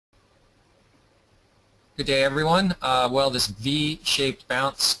Good day, everyone. Well, this V-shaped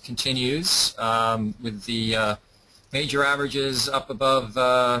bounce continues with the major averages up above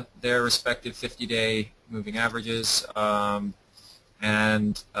their respective 50-day moving averages.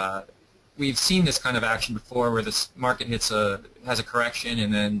 And we've seen this kind of action before where this market has a correction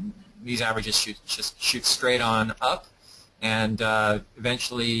and then these averages shoot straight on up and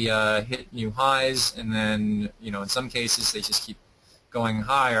eventually hit new highs, and then, in some cases they just keep going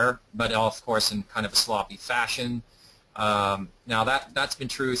higher, but of course in kind of a sloppy fashion. Now that's been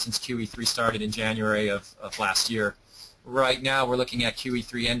true since QE3 started in January of last year. Right now we're looking at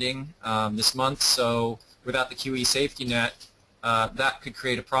QE3 ending this month, so without the QE safety net, that could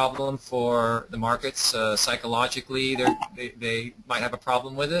create a problem for the markets. Psychologically, they might have a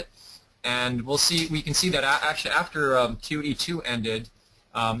problem with it, and we'll see. We can see that actually after QE2 ended,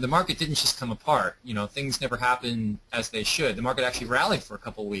 the market didn't just come apart. Things never happen as they should. The market actually rallied for a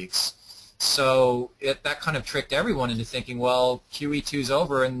couple weeks. So that kind of tricked everyone into thinking, well, QE2 is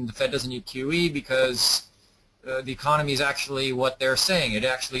over and the Fed doesn't need QE because the economy is actually what they're saying. It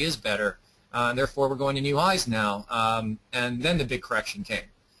actually is better. And therefore, we're going to new highs now. And then the big correction came.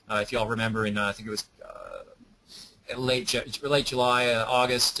 If you all remember, in I think it was late July,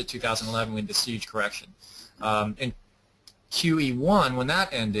 August to 2011, we had this huge correction. And QE1, when that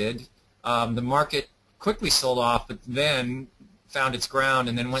ended, the market quickly sold off, but then found its ground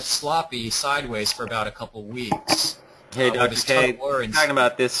and then went sloppy sideways for about a couple weeks. Hey, Dr. K, talking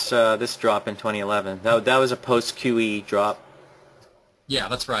about this drop in 2011. That was a post-QE drop. Yeah,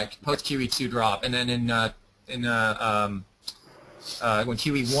 that's right. Post QE2 drop, and then when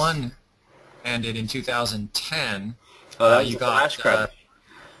QE1 ended in 2010, you got flash crash.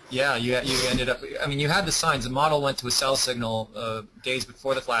 Yeah, you ended up. I mean, you had the signs. The model went to a sell signal days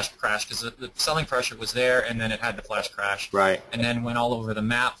before the flash crash because the selling pressure was there, and then it had the flash crash. Right. And then went all over the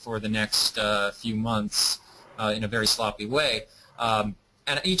map for the next few months in a very sloppy way. And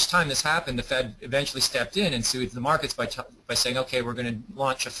each time this happened, the Fed eventually stepped in and soothed the markets by saying, okay, we're going to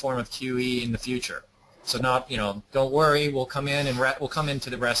launch a form of QE in the future. So don't worry, we'll come in and we'll come in to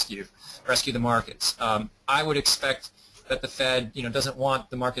the rescue the markets. I would expect that the Fed, doesn't want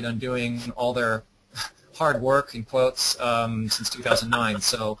the market undoing all their hard work, in quotes, since 2009.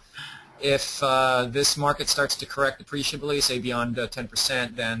 So if this market starts to correct appreciably, say beyond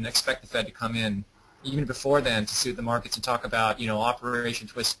 10%, then expect the Fed to come in even before then to suit the markets and talk about, Operation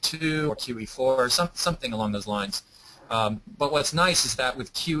Twist 2 or QE4 or something along those lines. But what's nice is that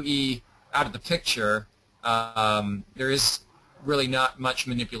with QE out of the picture, there is really not much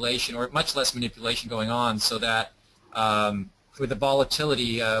manipulation, or much less manipulation going on, so that with the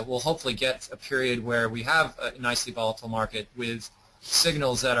volatility, we'll hopefully get a period where we have a nicely volatile market with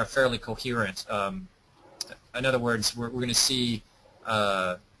signals that are fairly coherent. In other words, we're going to see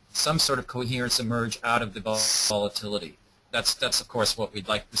some sort of coherence emerge out of the volatility. That's of course what we'd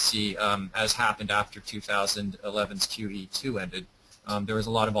like to see, as happened after 2011's QE2 ended. There was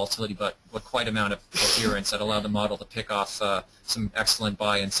a lot of volatility, but quite amount of coherence that allowed the model to pick off some excellent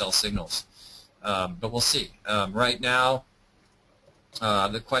buy and sell signals. But we'll see. Right now,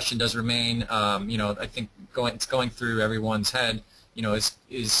 the question does remain. I think it's going through everyone's head.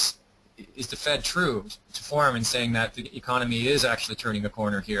 Is the Fed true to form in saying that the economy is actually turning a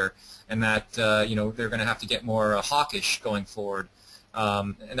corner here, and that they're going to have to get more hawkish going forward,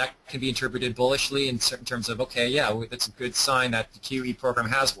 and that can be interpreted bullishly in certain terms of, okay, yeah, that's a good sign that the QE program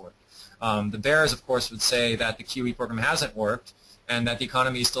has worked. The bears, of course, would say that the QE program hasn't worked and that the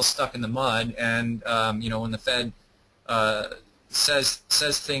economy is still stuck in the mud, and when the Fed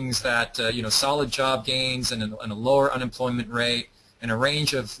says things that solid job gains and a lower unemployment rate and a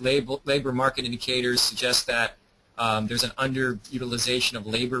range of labor market indicators suggest that there's an underutilization of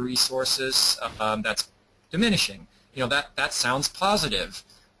labor resources that's diminishing. That sounds positive,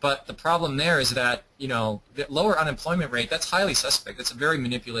 but the problem there is that the lower unemployment rate, that's highly suspect. That's a very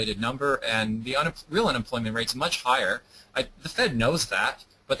manipulated number, and the real unemployment rate is much higher. The Fed knows that,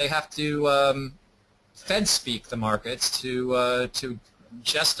 but they have to Fed speak the markets to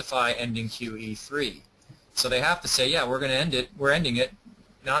justify ending QE3. So they have to say, yeah, we're going to end it. We're ending it,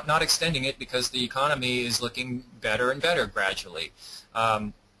 not extending it, because the economy is looking better and better gradually.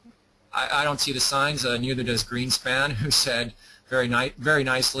 I don't see the signs. Neither does Greenspan, who said very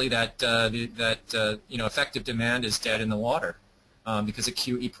nicely that effective demand is dead in the water because the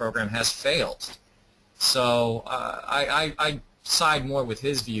QE program has failed. So I side more with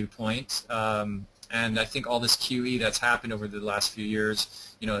his viewpoint. And I think all this QE that's happened over the last few years,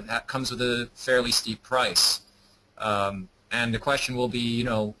 that comes with a fairly steep price. And the question will be,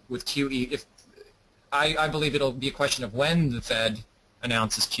 with QE, I believe it'll be a question of when the Fed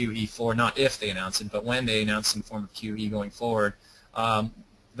announces QE4, not if they announce it, but when they announce some form of QE going forward,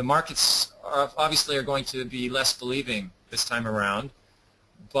 the markets obviously are going to be less believing this time around.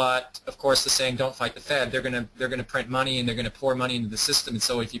 But of course, the saying "Don't fight the Fed." They're gonna print money and they're gonna pour money into the system. And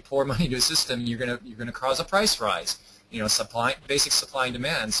so, if you pour money into a system, you're gonna cause a price rise. Basic supply and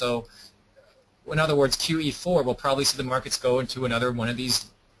demand. So, in other words, QE4 will probably see the markets go into another one of these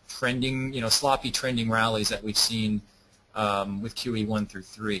trending, sloppy trending rallies that we've seen with QE1 through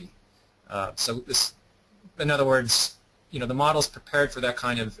 3. So this, in other words, the model's prepared for that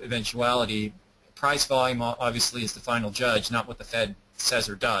kind of eventuality. Price volume obviously is the final judge, not what the Fed says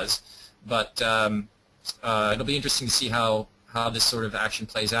or does. But it'll be interesting to see how this sort of action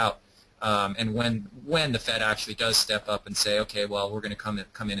plays out, and when the Fed actually does step up and say, okay, well, we're going to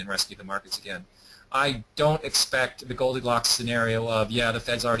come in and rescue the markets again. I don't expect the Goldilocks scenario of, yeah, the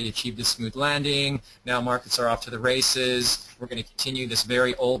Fed's already achieved a smooth landing, now markets are off to the races, we're going to continue this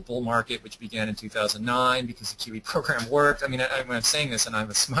very old bull market which began in 2009 because the QE program worked. I mean, when I'm saying this and I have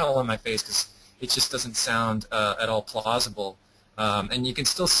a smile on my face because it just doesn't sound at all plausible. And you can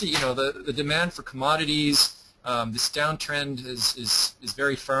still see, the demand for commodities, this downtrend is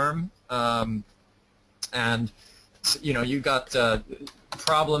very firm, and you got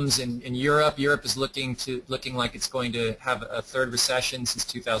problems in Europe. Europe is looking like it's going to have a third recession since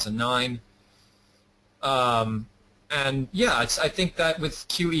 2009. And yeah, I think that with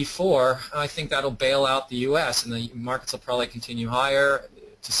QE4, I think that'll bail out the U.S. and the markets will probably continue higher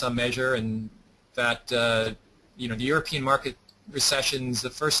to some measure, and that the European market recessions, the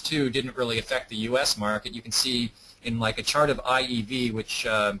first two didn't really affect the U.S. market. You can see in like a chart of IEV, which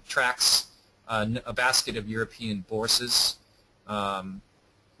tracks a basket of European bourses.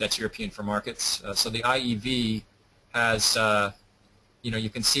 That's European for markets. So the IEV has, you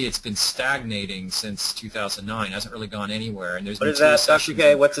can see it's been stagnating since 2009. It hasn't really gone anywhere. And there's what is that, Dr.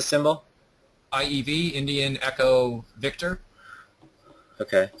 K? What's the symbol? IEV, Indian Echo Victor.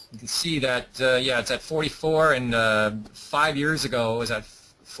 Okay. You can see that, yeah, it's at 44, and 5 years ago it was at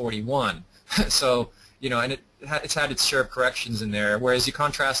 41. So, and it's had its share of corrections in there. Whereas you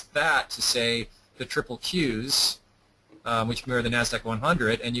contrast that to, say, the triple Qs, which mirror the NASDAQ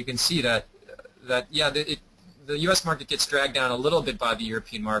 100, and you can see that yeah, the U.S. market gets dragged down a little bit by the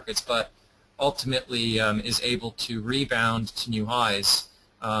European markets, but ultimately is able to rebound to new highs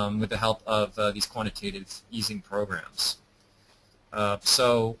with the help of these quantitative easing programs.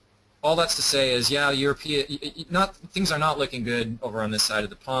 So all that's to say is, yeah, things are not looking good over on this side of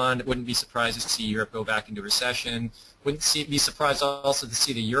the pond. Wouldn't be surprised to see Europe go back into recession. Wouldn't be surprised also to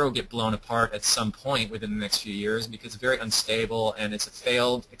see the euro get blown apart at some point within the next few years, because it's very unstable and it's a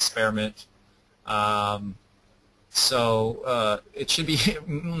failed experiment. So it should be,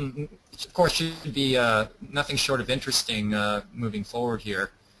 of course, should be nothing short of interesting moving forward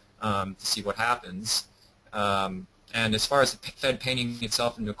here to see what happens. And as far as the Fed painting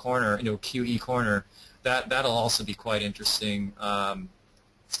itself into a corner, into a QE corner, that'll also be quite interesting.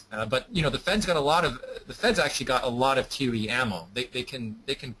 But the Fed's actually got a lot of QE ammo. They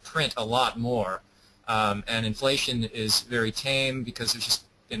can print a lot more, and inflation is very tame because there's just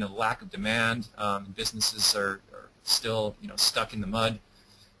been a lack of demand. Businesses are still stuck in the mud.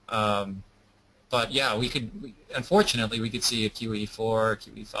 But yeah, unfortunately we could see a QE4,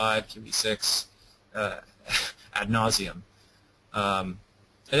 QE5, QE6 ad nauseum. At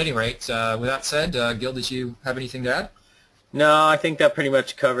any rate, with that said, Gil, did you have anything to add? No, I think that pretty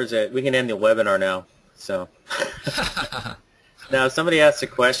much covers it. We can end the webinar now. So now, somebody asked a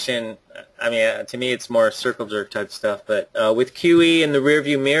question. I mean, to me, it's more circle jerk type stuff. But with QE in the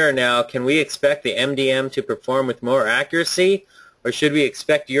rearview mirror now, can we expect the MDM to perform with more accuracy, or should we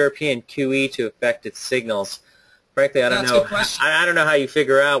expect European QE to affect its signals? Frankly, I don't know. I don't know how you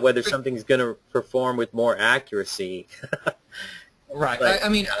figure out whether something's going to perform with more accuracy. Right. But, I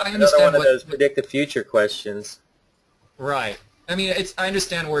mean, I understand one of those predict the future questions. Right. I mean, I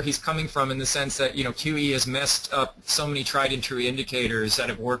understand where he's coming from in the sense that QE has messed up so many tried and true indicators that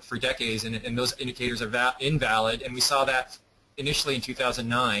have worked for decades, and those indicators are invalid. And we saw that initially in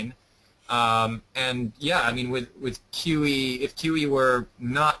 2009. And yeah, I mean, with QE, if QE were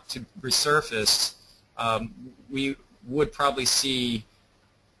not to resurface, we would probably see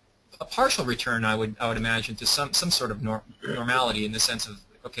a partial return, I would imagine, to some sort of normality, in the sense of,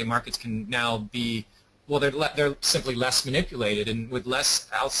 okay, markets can now be, well, they're simply less manipulated, and with less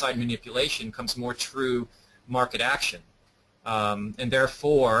outside manipulation comes more true market action, and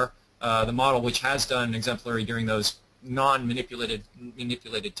therefore the model, which has done exemplary during those non-manipulated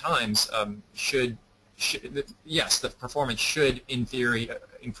times, should yes, the performance should, in theory,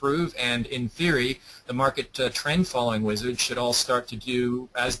 improve, and in theory, the market trend following wizards should all start to do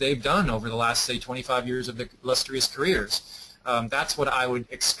as they've done over the last, say, 25 years of their illustrious careers. That's what I would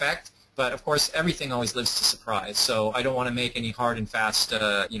expect. But of course, everything always lives to surprise. So I don't want to make any hard and fast,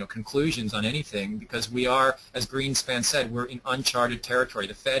 conclusions on anything, because we are, as Greenspan said, we're in uncharted territory.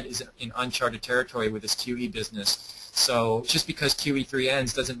 The Fed is in uncharted territory with this QE business. So just because QE3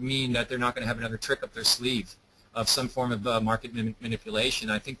 ends doesn't mean that they're not going to have another trick up their sleeve of some form of market manipulation.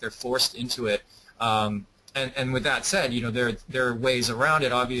 I think they're forced into it. And with that said, there are ways around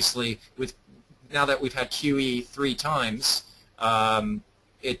it. Obviously, now that we've had QE 3 times.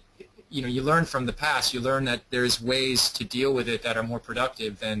 You learn from the past. You learn that there's ways to deal with it that are more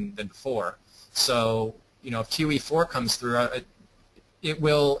productive than before. So, if QE4 comes through, it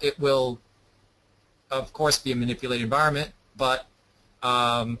will, of course, be a manipulated environment. But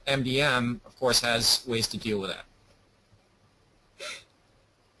MDM, of course, has ways to deal with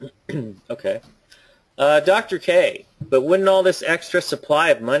that. Okay. Dr. K, but wouldn't all this extra supply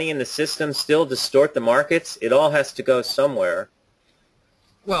of money in the system still distort the markets? It all has to go somewhere.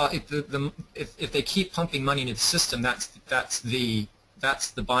 Well, if they keep pumping money into the system, that's the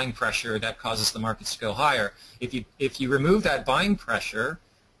buying pressure that causes the markets to go higher. If you remove that buying pressure,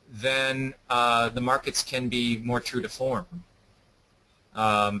 then the markets can be more true to form.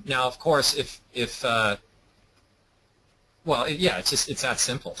 Now, of course, it's that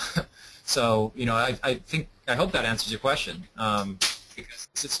simple. So, I hope that answers your question. Because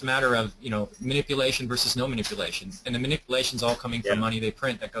it's a matter of manipulation versus no manipulation, and the manipulation's all coming from money they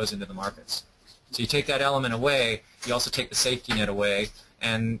print that goes into the markets. So you take that element away, you also take the safety net away,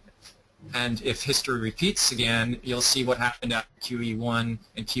 and if history repeats again, you'll see what happened after QE1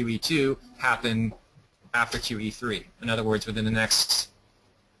 and QE2 happen after QE3. In other words, within the next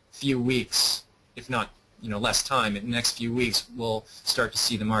few weeks, if not less time, in the next few weeks, we'll start to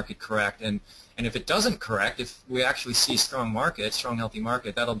see the market correct. And if it doesn't correct, if we actually see strong healthy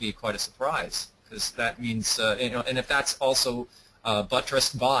market, that'll be quite a surprise, because that means, and if that's also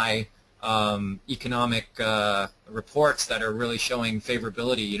buttressed by economic reports that are really showing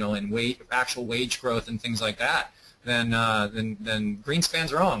favorability, and actual wage growth and things like that, then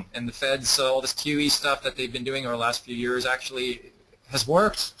Greenspan's wrong, and the Fed's all this QE stuff that they've been doing over the last few years actually has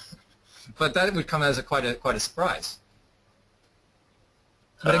worked. But that would come as quite a surprise.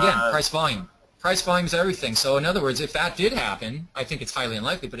 But again, price volume. Price volume is everything. So in other words, if that did happen, I think it's highly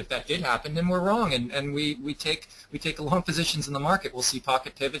unlikely, but if that did happen, then we're wrong, and we take long positions in the market. We'll see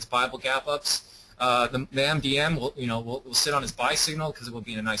pocket pivots, Bible gap ups. The MDM will sit on his buy signal because it will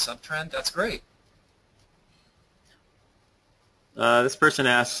be in a nice uptrend. That's great. This person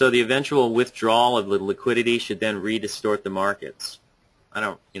asks, so the eventual withdrawal of the liquidity should then redistort the markets. I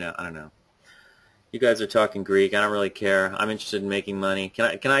don't know. You guys are talking Greek. I don't really care. I'm interested in making money.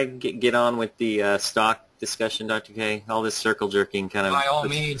 Can I get on with the stock discussion, Dr. K? All this circle jerking kind of. By all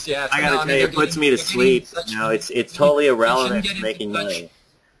means, yeah. I gotta tell you, it puts me to sleep. It's totally irrelevant to making money.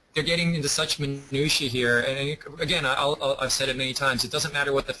 They're getting into such minutia here, and again, I've said it many times. It doesn't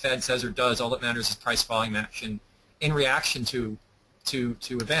matter what the Fed says or does. All that matters is price volume action in reaction to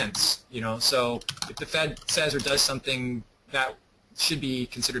events. So if the Fed says or does something that should be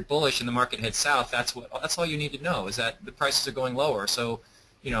considered bullish and the market heads south, that's all you need to know, is that the prices are going lower. So,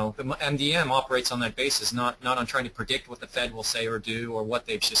 the MDM operates on that basis, not on trying to predict what the Fed will say or do or what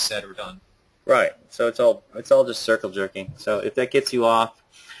they've just said or done. Right. So it's all just circle jerking. So if that gets you off,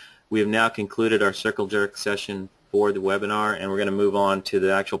 we have now concluded our circle jerk session for the webinar, and we're going to move on to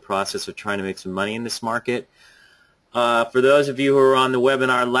the actual process of trying to make some money in this market. For those of you who were on the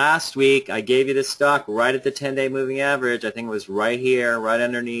webinar last week, I gave you this stock right at the 10-day moving average. I think it was right here, right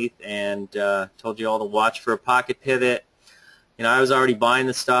underneath, and told you all to watch for a pocket pivot. I was already buying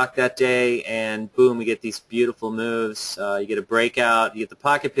the stock that day, and boom, we get these beautiful moves. You get a breakout. You get the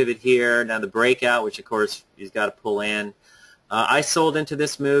pocket pivot here. Now the breakout, which of course you've got to pull in. I sold into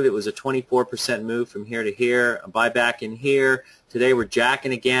this move. It was a 24% move from here to here. A buyback in here. Today we're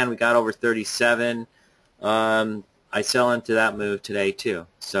jacking again. We got over 37. I sell into that move today too.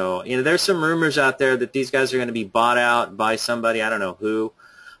 So, there's some rumors out there that these guys are going to be bought out by somebody, I don't know who.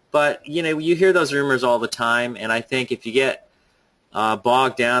 But, you hear those rumors all the time, and I think if you get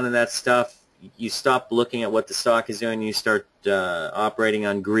bogged down in that stuff, you stop looking at what the stock is doing, and you start operating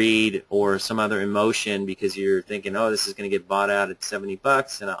on greed or some other emotion because you're thinking, oh, this is going to get bought out at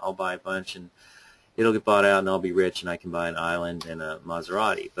 $70 and I'll buy a bunch, and it'll get bought out and I'll be rich and I can buy an island and a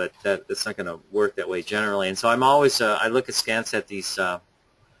Maserati. But that's not going to work that way generally. And so I'm always, I look askance at these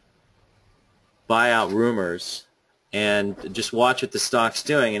buyout rumors and just watch what the stock's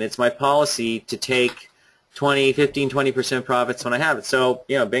doing. And it's my policy to take 20, 15, 20% profits when I have it. So,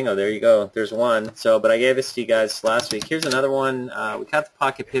 bingo, there you go. There's one. So, but I gave this to you guys last week. Here's another one. We got the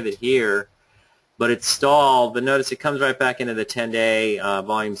pocket pivot here, but it's stalled. But notice it comes right back into the 10-day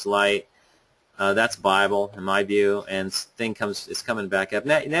volumes light. That's Bible in my view, and thing is coming back up.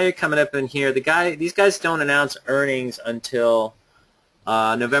 Now you're coming up in here. These guys don't announce earnings until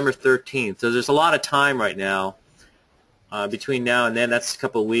November 13th. So there's a lot of time right now. Between now and then, that's a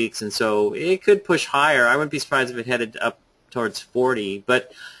couple of weeks, and so it could push higher. I wouldn't be surprised if it headed up towards 40.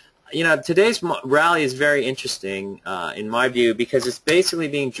 But today's rally is very interesting in my view because it's basically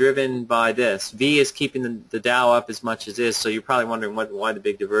being driven by this. V is keeping the Dow up as much as is, so you're probably wondering why the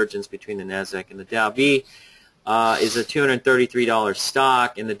big divergence between the Nasdaq and the Dow. V is a $233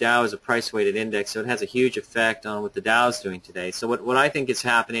 stock, and the Dow is a price-weighted index, so it has a huge effect on what the Dow is doing today. So what I think is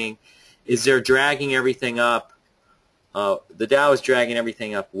happening is they're dragging everything up. The Dow is dragging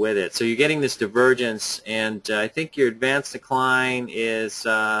everything up with it. So you're getting this divergence, and I think your advanced decline is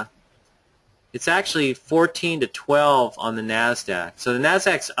it's actually 14 to 12 on the Nasdaq. So the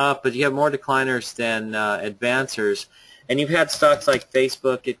Nasdaq's up, but you have more decliners than advancers, and you've had stocks like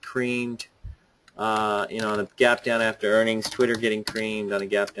Facebook get creamed, on a gap down after earnings. Twitter getting creamed on a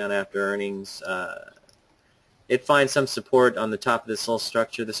gap down after earnings. It finds some support on the top of this little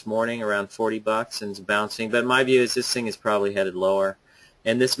structure this morning around $40 and it's bouncing. But my view is this thing is probably headed lower.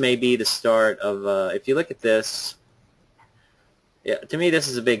 And this may be the start of, if you look at this, yeah, to me this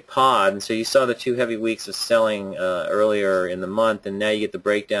is a big pod. And so you saw the 2 heavy weeks of selling earlier in the month, and now you get the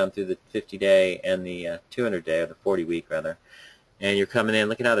breakdown through the 50-day and the 200-day, or the 40-week rather. And you're coming in.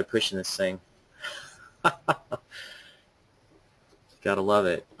 Look at how they're pushing this thing. Gotta love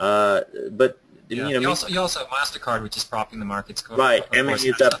it. But yeah, you also have MasterCard, which is propping the markets. Right, Emirates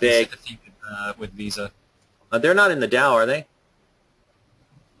is up big. With Visa. They're not in the Dow, are they?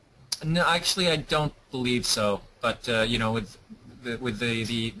 No, actually, I don't believe so. But with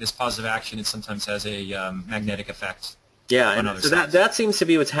this positive action, it sometimes has a magnetic effect. Yeah, and so that seems to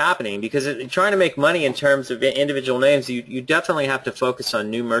be what's happening, because trying to make money in terms of individual names, you definitely have to focus on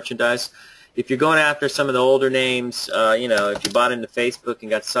new merchandise. If you're going after some of the older names, if you bought into Facebook and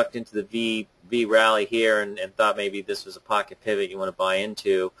got sucked into the V rally here and thought maybe this was a pocket pivot you want to buy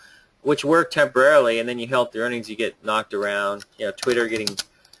into, which worked temporarily, and then you held the earnings, you get knocked around. Twitter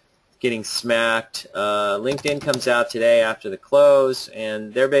getting smacked. LinkedIn comes out today after the close,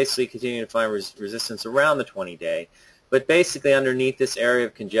 and they're basically continuing to find resistance around the 20-day. But basically underneath this area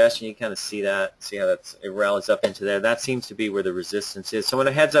of congestion, you kind of see how it rallies up into there. That seems to be where the resistance is. So when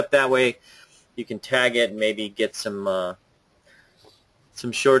it heads up that way, you can tag it and maybe get some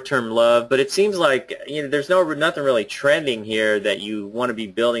short-term love. But it seems like there's nothing really trending here that you want to be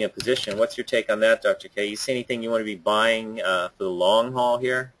building a position. What's your take on that, Dr. K? You see anything you want to be buying for the long haul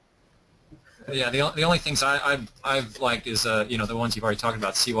here? Yeah, the only things I've liked is the ones you've already talked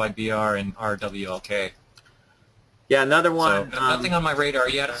about, CYBR and RWLK. Yeah, another one. So, nothing on my radar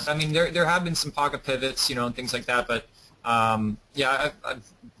yet. I mean, there have been some pocket pivots, and things like that. But yeah, I've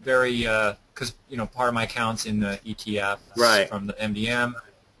very because part of my account's in the ETF from the MDM.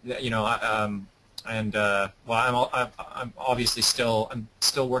 I'm obviously still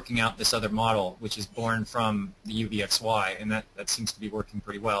working out this other model, which is born from the UVXY, and that seems to be working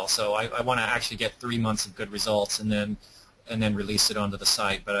pretty well. So I want to actually get 3 months of good results and then release it onto the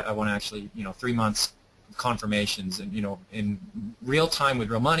site. But I want to actually 3 months confirmations and in real time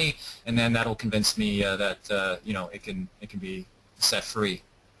with real money, and then that'll convince me that it can be set free.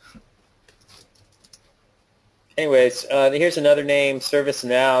 Anyways, here's another name.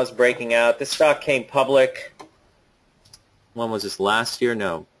 ServiceNow is breaking out. This stock came public. When was this? Last year?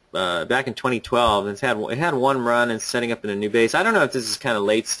 No, back in 2012. It had one run and setting up in a new base. I don't know if this is kind of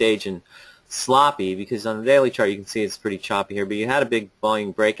late stage and sloppy, because on the daily chart you can see it's pretty choppy here, but you had a big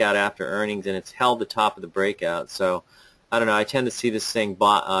volume breakout after earnings, and it's held the top of the breakout. So I don't know, I tend to see this thing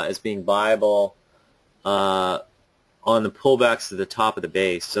as being viable on the pullbacks to the top of the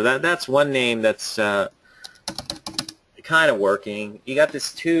base. So that's one name that's kind of working. You got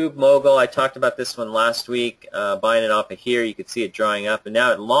this tube mogul. I talked about this one last week, buying it off of here. You could see it drying up, and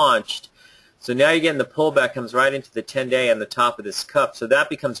now it launched. So now you're getting the pullback, comes right into the 10-day on the top of this cup. So that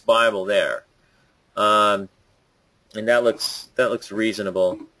becomes viable there, and that looks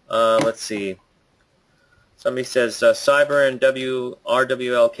reasonable. Let's see. Somebody says Cyber and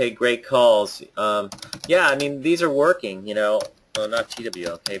RWLK, great calls. Yeah, I mean these are working. Well, not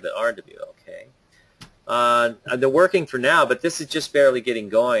TWLK, but RWLK. They're working for now, but this is just barely getting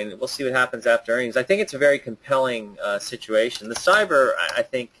going. We'll see what happens after earnings. I think it's a very compelling situation. The Cyber, I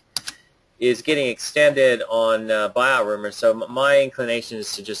think, is getting extended on buyout rumors. So my inclination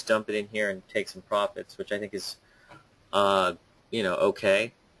is to just dump it in here and take some profits, which I think is,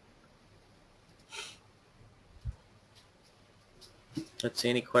 okay. Let's see,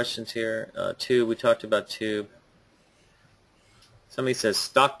 any questions here? Tube, we talked about Tube. Somebody says,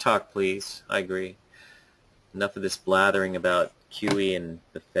 stock talk, please. I agree. Enough of this blathering about QE and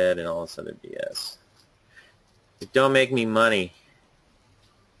the Fed and all this other BS. Don't make me money.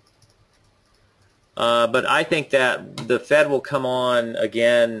 But I think that the Fed will come on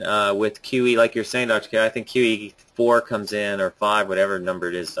again with QE, like you're saying, Dr. K. I think QE 4 comes in, or 5, whatever number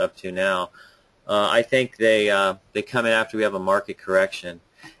it is up to now. I think they come in after we have a market correction.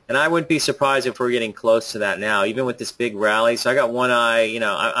 And I wouldn't be surprised if we're getting close to that now, even with this big rally. So I got one eye,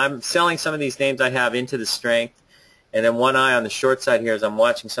 I'm selling some of these names I have into the strength, and then one eye on the short side here as I'm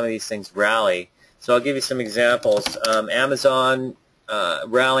watching some of these things rally. So I'll give you some examples. Amazon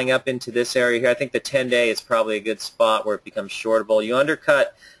rallying up into this area here. I think the 10-day is probably a good spot where it becomes shortable. You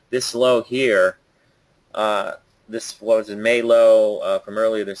undercut this low here. This was a May low from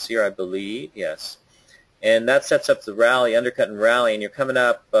earlier this year, I believe. Yes. And that sets up the rally, undercut and rally, and you're coming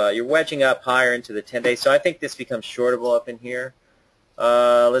up, you're wedging up higher into the 10-day. So I think this becomes shortable up in here.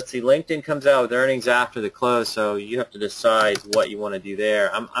 Let's see, LinkedIn comes out with earnings after the close, so you have to decide what you want to do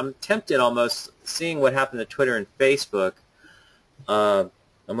there. I'm tempted almost, seeing what happened to Twitter and Facebook. I'm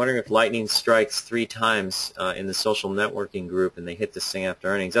wondering if lightning strikes 3 times in the social networking group and they hit this thing after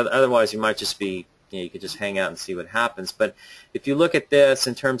earnings. Otherwise, you might just be, you could just hang out and see what happens. But if you look at this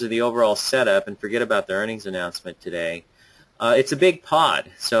in terms of the overall setup and forget about the earnings announcement today, it's a big pod.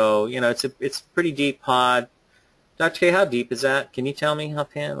 So, it's a pretty deep pod. Dr. K, how deep is that? Can you tell me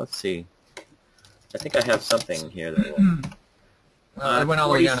offhand? Let's see. I think I have something here that will... it went all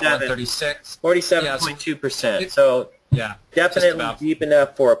the way down to 136. 47.2%. So yeah, definitely deep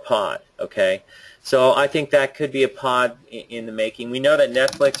enough for a pod, okay? So I think that could be a pod in the making. We know that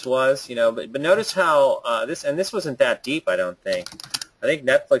Netflix was, but notice how this wasn't that deep, I don't think. I think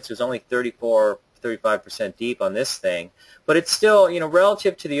Netflix was only 35% deep on this thing. But it's still,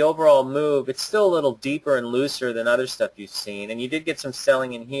 relative to the overall move, it's still a little deeper and looser than other stuff you've seen. And you did get some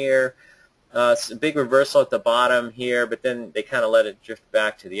selling in here, a big reversal at the bottom here, but then they kind of let it drift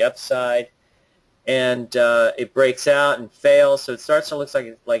back to the upside. And it breaks out and fails, so it starts to look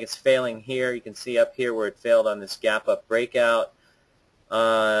like it's failing here. You can see up here where it failed on this gap up breakout.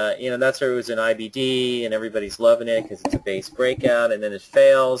 That's where it was an IBD, and everybody's loving it because it's a base breakout, and then it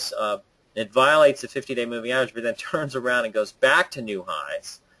fails. It violates the 50-day moving average, but then turns around and goes back to new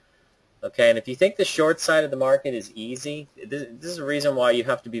highs. Okay, and if you think the short side of the market is easy, this is a reason why you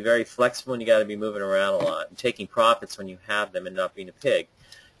have to be very flexible and you got to be moving around a lot and taking profits when you have them and not being a pig,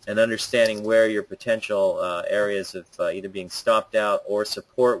 and understanding where your potential areas of either being stopped out or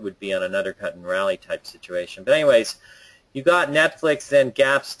support would be on an undercut and rally type situation. But anyways, you got Netflix then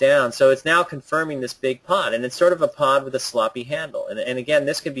gaps down, so it's now confirming this big pod, and it's sort of a pod with a sloppy handle. And again,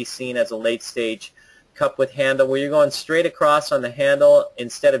 this could be seen as a late stage cup with handle where you're going straight across on the handle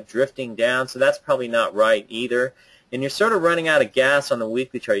instead of drifting down, so that's probably not right either. And you're sort of running out of gas on the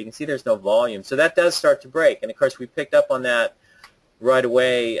weekly chart. You can see there's no volume, so that does start to break. And of course, we picked up on that right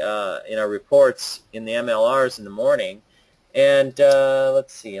away in our reports in the MLRs in the morning. And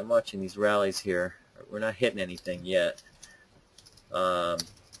let's see, I'm watching these rallies here. We're not hitting anything yet.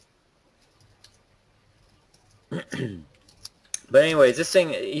 But anyways, this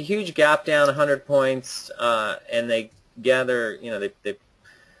thing, a huge gap down, 100 points, and they gather,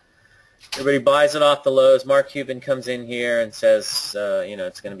 everybody buys it off the lows. Mark Cuban comes in here and says,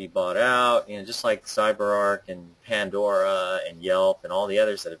 it's going to be bought out, just like CyberArk and Pandora and Yelp and all the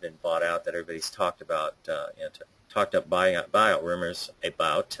others that have been bought out that everybody's talked about, talked up buyout rumors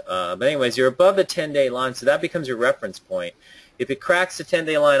about. But anyways, you're above the 10-day line, so that becomes your reference point. If it cracks the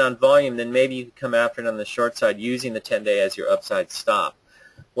 10-day line on volume, then maybe you can come after it on the short side using the 10-day as your upside stop.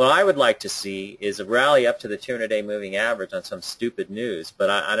 What I would like to see is a rally up to the 200-day moving average on some stupid news, but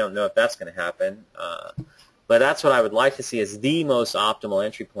I don't know if that's going to happen. But that's what I would like to see as the most optimal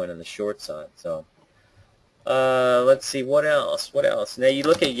entry point on the short side. So let's see, what else? What else? Now you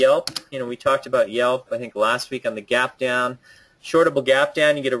look at Yelp. We talked about Yelp, I think, last week on the gap down. Shortable gap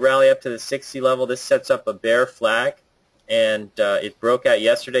down, you get a rally up to the 60 level. This sets up a bear flag. And it broke out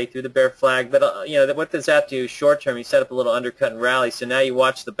yesterday through the bear flag. But, what does that do short term? You set up a little undercut and rally. So now you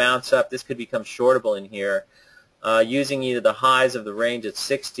watch the bounce up. This could become shortable in here using either the highs of the range at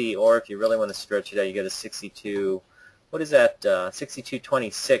 60, or if you really want to stretch it out, you get a 62. What is that?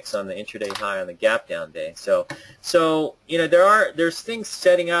 62.26 on the intraday high on the gap down day. So there's things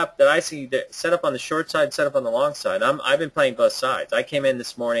setting up that I see that set up on the short side, set up on the long side. I've been playing both sides. I came in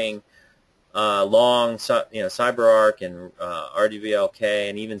this morning long, CyberArk and RWLK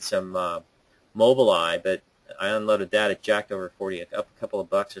and even some Mobileye, but I unloaded that. It jacked over 40, up a couple of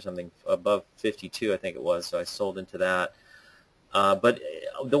bucks or something, above 52, I think it was. So I sold into that. But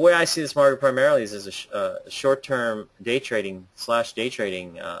the way I see this market primarily is as a short-term day trading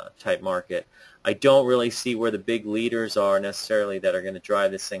type market. I don't really see where the big leaders are necessarily that are going to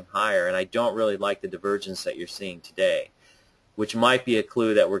drive this thing higher, and I don't really like the divergence that you're seeing today, which might be a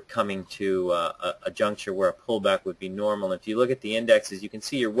clue that we're coming to a juncture where a pullback would be normal. If you look at the indexes, you can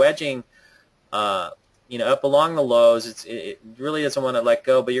see you're wedging up along the lows. It really doesn't want to let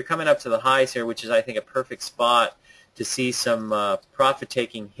go, but you're coming up to the highs here, which is, I think, a perfect spot to see some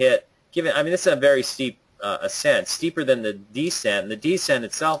profit-taking hit. This is a very steep ascent, steeper than the descent, and the descent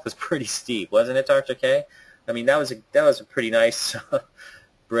itself was pretty steep, wasn't it, Dr. K? That was a pretty nice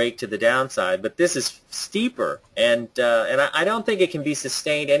break to the downside, but this is steeper, and I don't think it can be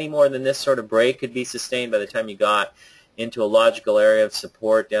sustained any more than this sort of break could be sustained by the time you got into a logical area of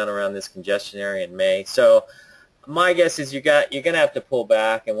support down around this congestion area in May. So my guess is you're going to have to pull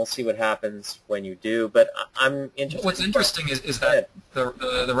back, and we'll see what happens when you do. But I'm interested. What's interesting is that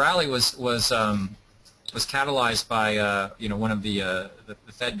the rally was catalyzed by one of the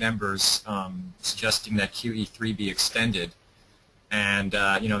Fed members suggesting that QE3 be extended, and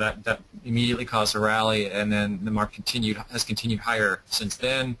that immediately caused a rally, and then the market has continued higher since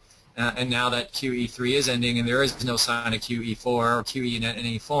then. And now that QE3 is ending and there is no sign of QE4 or QE in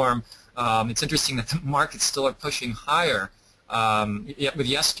any form, it's interesting that the markets still are pushing higher. With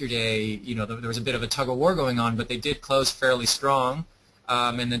yesterday, there was a bit of a tug of war going on, but they did close fairly strong,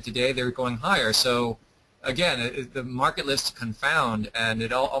 and then today they're going higher. So again, the market lives to confound, and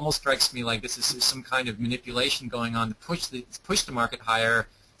it almost strikes me like this is some kind of manipulation going on to push the market higher,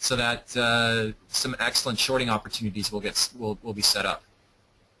 so that some excellent shorting opportunities will be set up.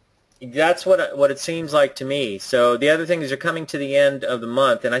 That's what it seems like to me. So the other thing is you're coming to the end of the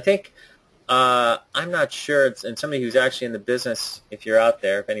month, and I think I'm not sure, and somebody who's actually in the business, if you're out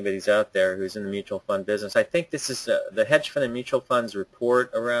there, if anybody's out there who's in the mutual fund business, I think this is the hedge fund and mutual funds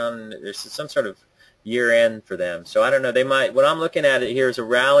report around, there's some sort of year end for them. So I don't know, what I'm looking at here is a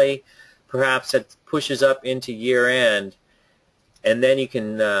rally perhaps that pushes up into year end, and then you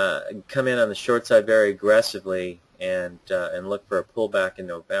can come in on the short side very aggressively and look for a pullback in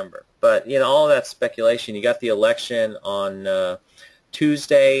November. But all of that's speculation. You got the election on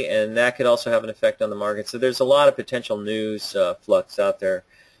Tuesday, and that could also have an effect on the market. So there's a lot of potential news flux out there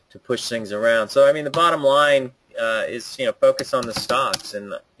to push things around. So the bottom line is focus on the stocks,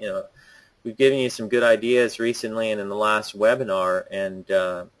 and we've given you some good ideas recently and in the last webinar, and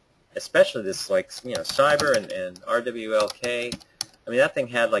especially this cyber and RWLK. That thing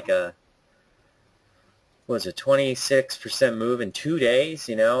had like a 26% move in 2 days,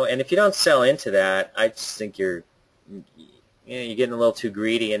 and if you don't sell into that, I just think you're getting a little too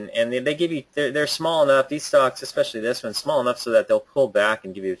greedy, and they give you, they're small enough, these stocks, especially this one, small enough so that they'll pull back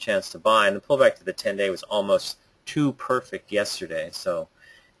and give you a chance to buy, and the pullback to the 10-day was almost too perfect yesterday. So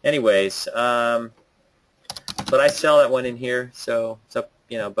anyways, but I sell that one in here, so it's up,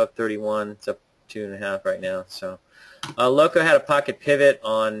 above 31, it's up 2.5 right now. So Loco had a pocket pivot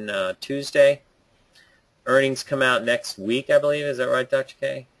on Tuesday. Earnings come out next week, I believe. Is that right, Dr.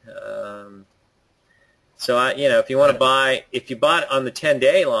 K? So if you want to buy, if you bought on the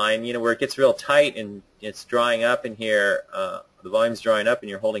 10-day line, where it gets real tight and it's drying up in here, the volume's drying up, and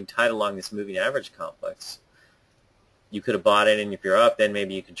you're holding tight along this moving average complex, you could have bought it, and if you're up, then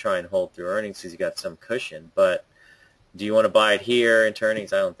maybe you can try and hold through earnings because you got some cushion. But do you want to buy it here into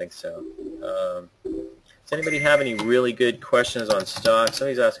earnings? I don't think so. Does anybody have any really good questions on stocks?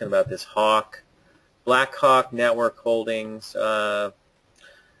 Somebody's asking about this Black Hawk Network Holdings.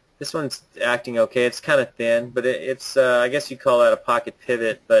 This one's acting okay. It's kind of thin, but it's I guess you call that a pocket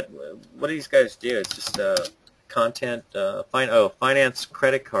pivot. But what do these guys do? It's just content. Finance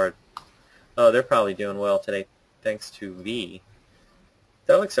credit card. Oh, they're probably doing well today, thanks to V.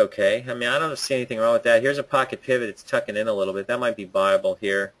 That looks okay. I don't see anything wrong with that. Here's a pocket pivot. It's tucking in a little bit. That might be viable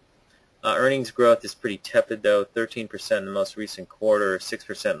here. Earnings growth is pretty tepid, though, 13% in the most recent quarter,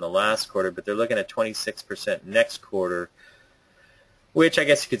 6% in the last quarter, but they're looking at 26% next quarter, which I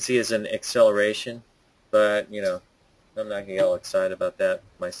guess you could see as an acceleration, but, I'm not going to get all excited about that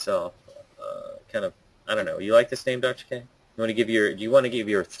myself. I don't know. You like this name, Dr. K? Do you want to give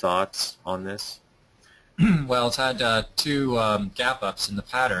your thoughts on this? Well, it's had two gap ups in the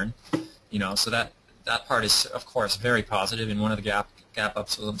pattern, so that part is, of course, very positive, and one of the gap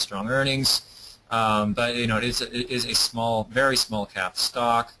ups with some strong earnings, but it is a very small cap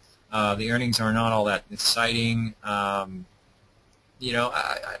stock. The earnings are not all that exciting.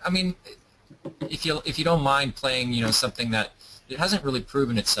 if you don't mind playing, something that it hasn't really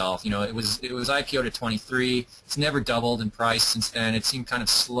proven itself. It was IPO'd at 23. It's never doubled in price since then. It seemed kind of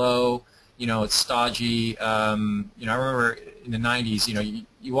slow. It's stodgy. I remember in the 90s,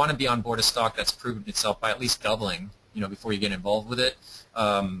 you want to be on board a stock that's proven itself by at least doubling, before you get involved with it.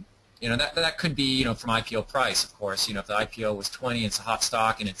 That could be, from IPO price, of course. If the IPO was 20, it's a hot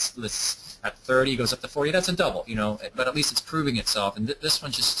stock, and it's at 30, goes up to 40, that's a double, But at least it's proving itself. And this one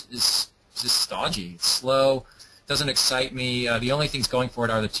is just stodgy. It's slow. Doesn't excite me. The only things going for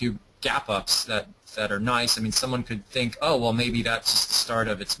it are the two gap ups that are nice. I mean, someone could think, oh, well, maybe that's just the start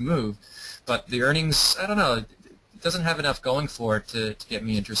of its move. But the earnings, I don't know. It doesn't have enough going for it to get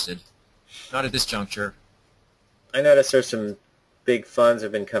me interested. Not at this juncture. I noticed there's some big funds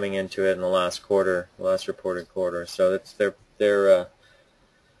have been coming into it in the last quarter, the last reported quarter. So it's there's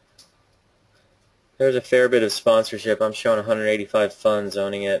a fair bit of sponsorship. I'm showing 185 funds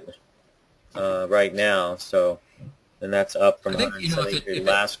owning it right now. So, and that's up from 173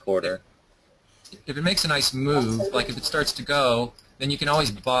 last quarter. If it makes a nice move, like if it starts to go, then you can always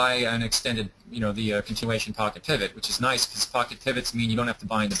buy an extended, the continuation pocket pivot, which is nice because pocket pivots mean you don't have to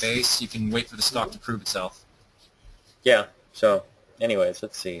buy in the base. You can wait for the stock to prove itself. Yeah. So, anyways,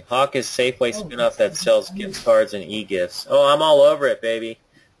 let's see. Hawk is Safeway spinoff that sells gift cards and e-gifts. Oh, I'm all over it, baby.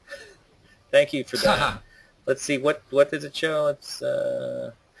 Thank you for that. Let's see. What does it show? It's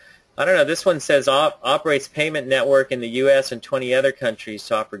I don't know. This one says operates payment network in the U.S. and 20 other countries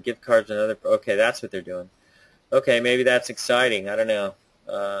to offer gift cards and other. Okay, that's what they're doing. Okay, maybe that's exciting. I don't know.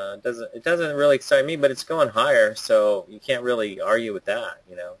 It doesn't really excite me, but it's going higher, so you can't really argue with that,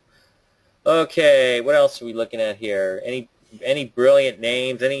 Okay, what else are we looking at here? Any brilliant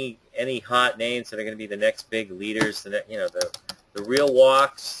names? Any hot names that are going to be the next big leaders? The real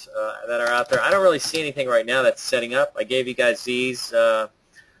walks that are out there. I don't really see anything right now that's setting up. I gave you guys these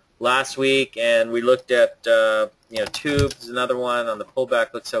last week, and we looked at Tube is another one. On the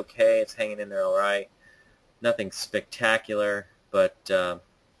pullback, looks okay. It's hanging in there all right. Nothing spectacular, but I'm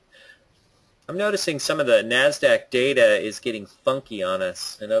noticing some of the NASDAQ data is getting funky on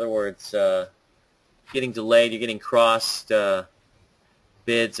us. In other words, getting delayed. You're getting crossed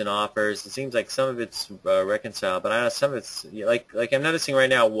bids and offers. It seems like some of it's reconciled, but I know some of it's like I'm noticing right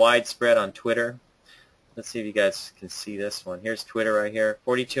now widespread on Twitter. Let's see if you guys can see this one. Here's Twitter right here.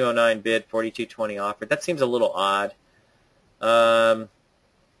 4209 bid, 4220 offered. That seems a little odd. But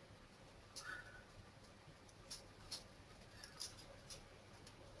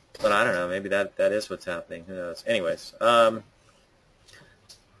I don't know. Maybe that is what's happening. Who knows? Anyways, no,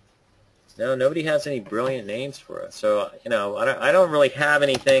 nobody has any brilliant names for us. So I don't really have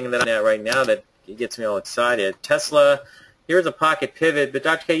anything that I'm at right now that gets me all excited. Tesla, here's a pocket pivot, but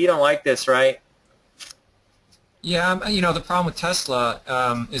Dr. K, you don't like this, right? Yeah, the problem with Tesla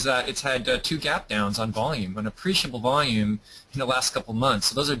is that it's had two gap downs on volume, an appreciable volume in the last couple months.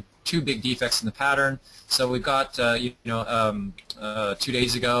 So those are two big defects in the pattern. So we've got, 2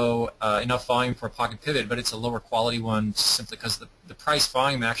 days ago, enough volume for a pocket pivot, but it's a lower quality one simply because the price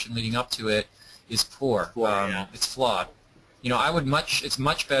volume action leading up to it is poor. Yeah. It's flawed. It's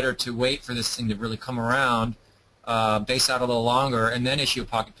much better to wait for this thing to really come around, base out a little longer, and then issue a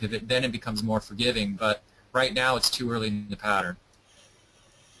pocket pivot. Then it becomes more forgiving. But right now, it's too early in the pattern.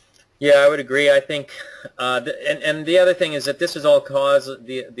 Yeah, I would agree. I think, and the other thing is that this is all caused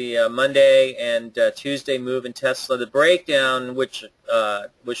the Monday and Tuesday move in Tesla. The breakdown, which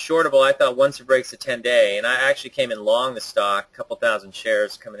was shortable, I thought once it breaks the 10-day, and I actually came in long the stock, a couple thousand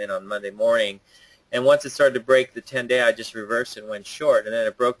shares coming in on Monday morning, and once it started to break the 10-day, I just reversed it and went short, and then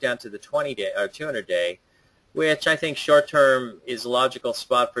it broke down to the 20-day or 200-day, which I think short-term is a logical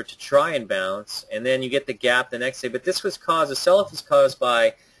spot for it to try and bounce, and then you get the gap the next day. But this was caused, the sell-off was caused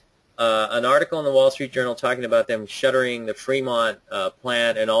by an article in the Wall Street Journal talking about them shuttering the Fremont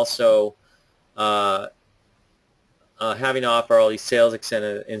plant and also having to offer all these sales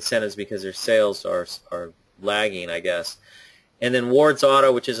incentives because their sales are lagging, I guess. And then Ward's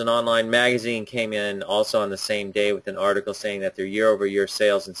Auto, which is an online magazine, came in also on the same day with an article saying that their year-over-year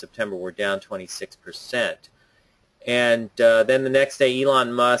sales in September were down 26%. And then the next day,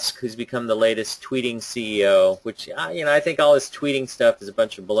 Elon Musk, who's become the latest tweeting CEO, which I think all this tweeting stuff is a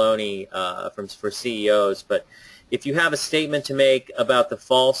bunch of baloney for CEOs. But if you have a statement to make about the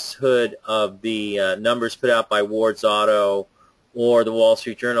falsehood of the numbers put out by Ward's Auto or the Wall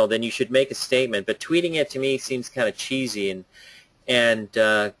Street Journal, then you should make a statement. But tweeting it to me seems kind of cheesy and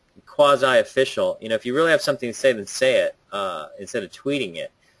quasi-official. If you really have something to say, then say it instead of tweeting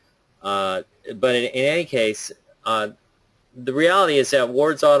it. But in any case, the reality is that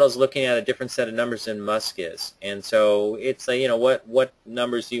Ward's Auto is looking at a different set of numbers than Musk is, and so it's what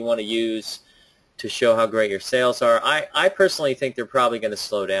numbers do you want to use to show how great your sales are. I personally think they're probably going to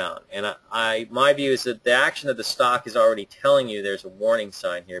slow down, and my view is that the action of the stock is already telling you there's a warning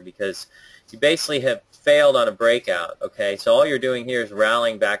sign here, because you basically have failed on a breakout. Okay, so all you're doing here is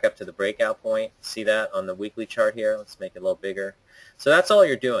rallying back up to the breakout point. See that on the weekly chart here? Let's make it a little bigger. So that's all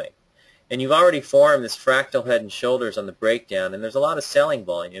you're doing. And you've already formed this fractal head and shoulders on the breakdown, and there's a lot of selling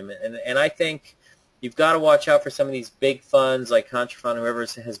volume. And I think you've got to watch out for some of these big funds like Kacher, whoever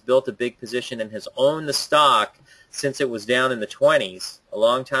has built a big position and has owned the stock since it was down in the 20s, a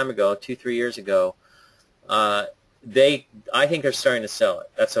long time ago, 2-3 years ago. I think they're starting to sell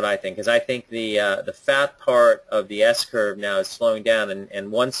it. That's what I think, because I think the fat part of the S curve now is slowing down, and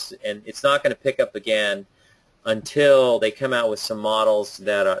it's not going to pick up again until they come out with some models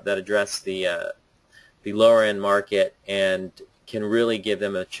that address the lower end market and can really give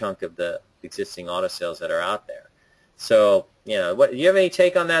them a chunk of the existing auto sales that are out there. So, you know, do you have any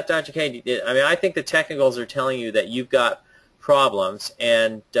take on that, Dr. K? I mean, I think the technicals are telling you that you've got problems,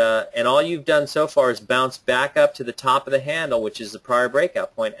 and all you've done so far is bounce back up to the top of the handle, which is the prior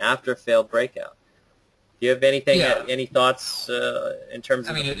breakout point after a failed breakout. Do you have anything, any thoughts in terms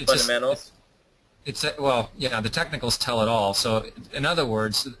of the fundamentals? Well, yeah, the technicals tell it all. So, in other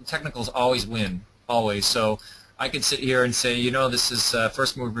words, the technicals always win, always. So, I could sit here and say, you know, this is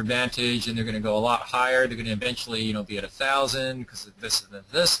first mover advantage, and they're going to go a lot higher. They're going to eventually, you know, be at 1,000 because of this and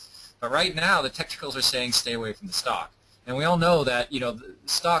this. But right now, the technicals are saying stay away from the stock. And we all know that, you know, the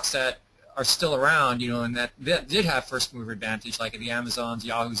stocks that are still around, you know, and that did have first mover advantage, like the Amazons,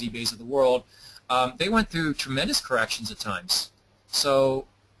 Yahoos, eBays of the world, they went through tremendous corrections at times. So,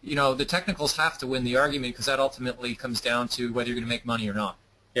 you know, the technicals have to win the argument, because that ultimately comes down to whether you're going to make money or not.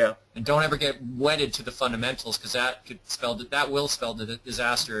 Yeah. And don't ever get wedded to the fundamentals, because that will spell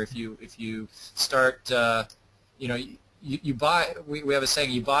disaster if you start, you know, you buy. We have a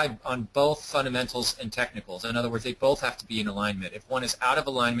saying: you buy on both fundamentals and technicals. In other words, they both have to be in alignment. If one is out of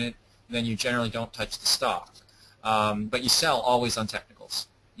alignment, then you generally don't touch the stock. But you sell always on technicals.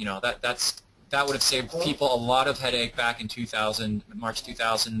 You know, that would have saved people a lot of headache back in March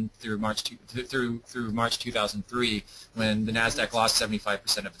 2000 through March 2003, when the Nasdaq lost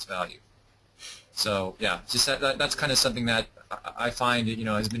 75% of its value. So yeah, just that's kind of something that I find, you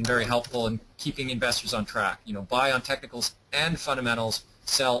know, has been very helpful in keeping investors on track. You know, buy on technicals and fundamentals,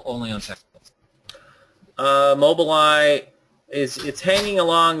 sell only on technicals. Mobileye it's hanging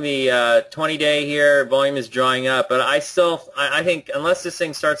along the 20-day here. Volume is drying up, but I think unless this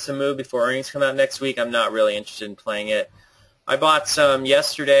thing starts to move before earnings come out next week, I'm not really interested in playing it. I bought some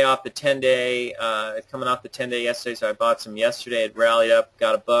yesterday off the 10-day. It's coming off the 10-day yesterday, so I bought some yesterday. It rallied up,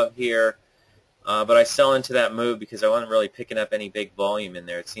 got above here, but I sell into that move because I wasn't really picking up any big volume in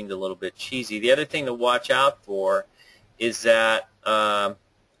there. It seemed a little bit cheesy. The other thing to watch out for is that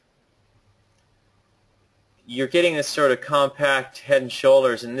you're getting this sort of compact head and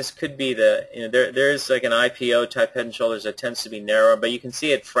shoulders, and this could be there is like an IPO type head and shoulders that tends to be narrower, but you can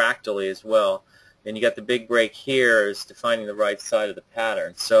see it fractally as well. And you got the big break here is defining the right side of the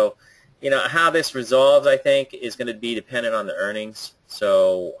pattern. So, you know, how this resolves, I think, is going to be dependent on the earnings.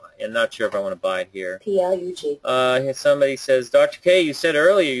 So I'm not sure if I want to buy it here. PLUG. Somebody says, Dr. K, you said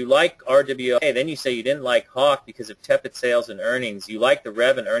earlier you like RWLK. Then you say you didn't like Hawk because of tepid sales and earnings. You like the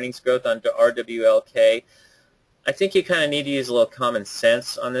rev and earnings growth on RWLK. I think you kind of need to use a little common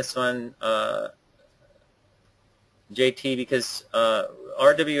sense on this one, JT, because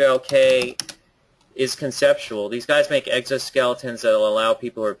RWLK is conceptual. These guys make exoskeletons that will allow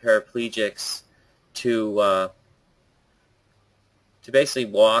people who are paraplegics to basically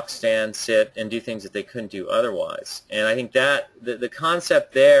walk, stand, sit, and do things that they couldn't do otherwise. And I think that the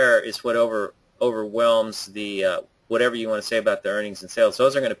concept there is what overwhelms the whatever you want to say about the earnings and sales.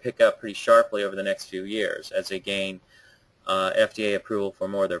 Those are going to pick up pretty sharply over the next few years as they gain FDA approval for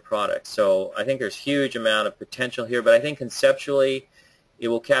more of their products. So I think there's huge amount of potential here, but I think conceptually it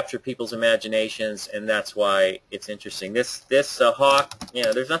will capture people's imaginations, and that's why it's interesting. This Hawk, you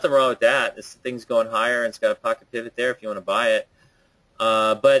know, there's nothing wrong with that. This thing's going higher, and it's got a pocket pivot there if you want to buy it.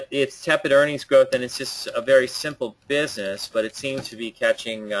 But it's tepid earnings growth, and it's just a very simple business, but it seems to be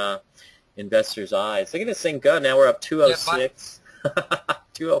catching investors' eyes. Look at this thing go. Now we're up 206,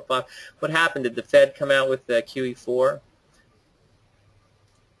 205. What happened? Did the Fed come out with the QE4?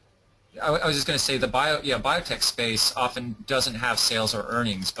 I was just going to say the biotech space often doesn't have sales or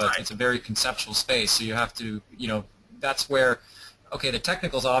earnings, but it's a very conceptual space. So you have to, you know, that's where, okay, the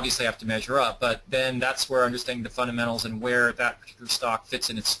technicals obviously have to measure up, but then that's where understanding the fundamentals and where that particular stock fits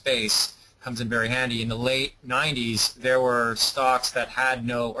in its space comes in very handy. In the late 90s, there were stocks that had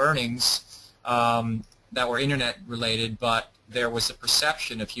no earnings that were internet related, but there was a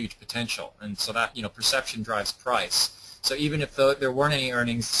perception of huge potential, and so that, perception drives price. So even if there weren't any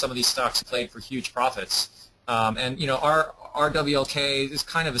earnings, some of these stocks played for huge profits. And our RWLK is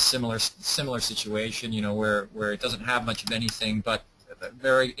kind of a similar situation, where it doesn't have much of anything, but a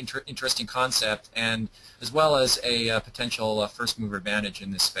very interesting concept, and as well as a potential first mover advantage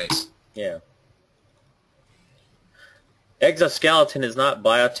in this space. Yeah. Exoskeleton is not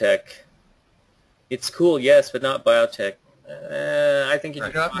biotech. It's cool, yes, but not biotech. I think you.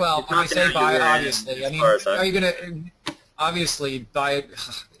 Right. Well, when I say bio, obviously, I mean, are you going to obviously bio,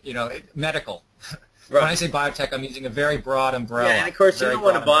 medical? Right. When I say biotech, I'm using a very broad umbrella. Yeah, and of course you don't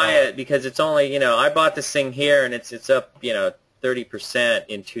want to buy it because it's only, I bought this thing here and it's up, 30%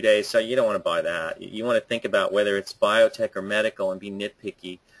 in 2 days, so you don't want to buy that. You want to think about whether it's biotech or medical and be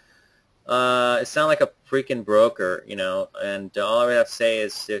nitpicky. It sounds like a freaking broker, and all I would have to say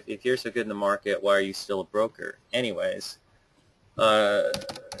is if you're so good in the market, why are you still a broker? Anyways,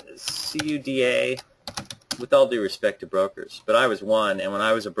 CUDA, with all due respect to brokers, but I was one, and when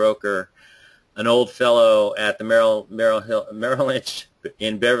I was a broker, an old fellow at the Merrill Lynch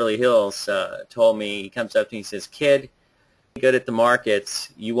in Beverly Hills told me, he comes up to me and says, "Kid, you're good at the markets,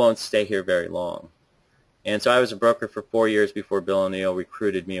 you won't stay here very long." And so I was a broker for 4 years before Bill O'Neill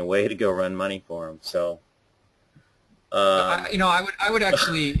recruited me away to go run money for him. So, I would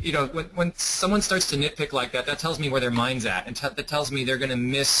actually, when someone starts to nitpick like that, that tells me where their mind's at, and that tells me they're going to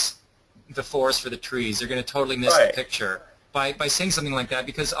miss the forest for the trees. They're going to totally miss the picture by saying something like that.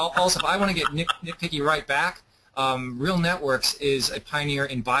 Because also, if I want to get nitpicky right back, Real Networks is a pioneer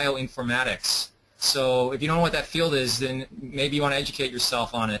in bioinformatics. So if you don't know what that field is, then maybe you want to educate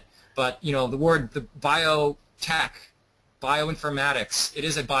yourself on it. But, the biotech, bioinformatics, it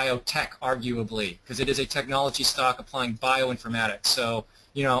is a biotech, arguably, because it is a technology stock applying bioinformatics. So,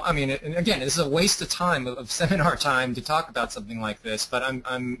 I mean, and again, this is a waste of time, of seminar time, to talk about something like this. But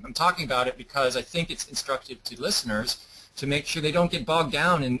I'm talking about it because I think it's instructive to listeners to make sure they don't get bogged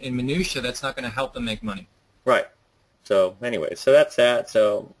down in minutia that's not going to help them make money. Right. So, anyway, so that's that.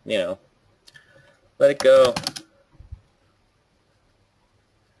 So, let it go.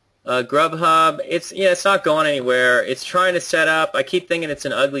 Grubhub, it's not going anywhere. It's trying to set up. I keep thinking it's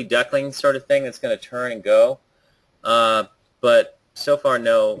an ugly duckling sort of thing that's going to turn and go. But so far,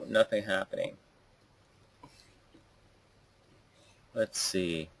 nothing happening. Let's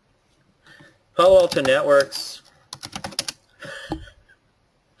see. Palo Alto Networks.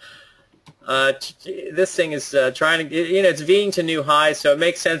 This thing is trying to, it's Ving to new highs, so it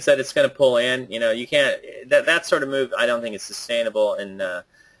makes sense that it's going to pull in. You can't, that sort of move, I don't think it's sustainable. And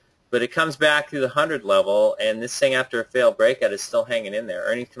but it comes back through the 100 level, and this thing, after a failed breakout, is still hanging in there.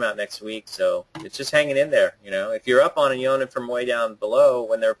 Earnings come out next week, so it's just hanging in there. If you're up on it and you own it from way down below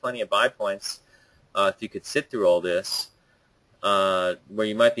when there are plenty of buy points, if you could sit through all this, where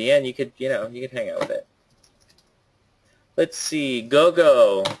you might be in, you could hang out with it. Let's see,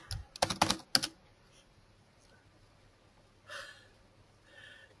 GoGo.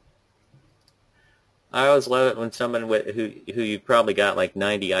 I always love it when someone who you probably got like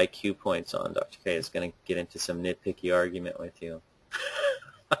 90 IQ points on, Dr. K, is going to get into some nitpicky argument with you.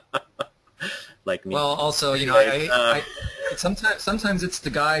 Like me. Well, also, sometimes it's the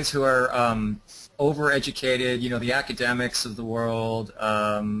guys who are overeducated, the academics of the world.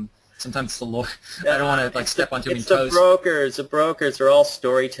 Sometimes the lawyer. I don't want to step on too many toes. The brokers are all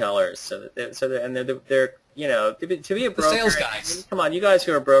storytellers. So they're to be a broker. The sales guys. I mean, come on, you guys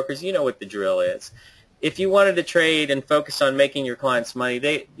who are brokers, you know what the drill is. If you wanted to trade and focus on making your clients money,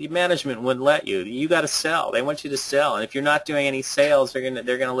 the management wouldn't let you. You got to sell. They want you to sell, and if you're not doing any sales, they're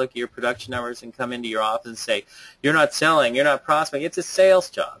gonna look at your production numbers and come into your office and say, "You're not selling. You're not prospecting." It's a sales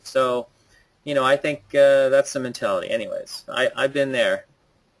job. So, I think that's the mentality. Anyways, I've been there,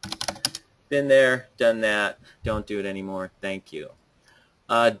 done that. Don't do it anymore. Thank you.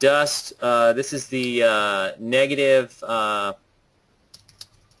 Dust. This is the negative.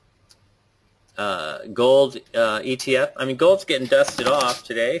 Gold ETF. I mean, gold's getting dusted off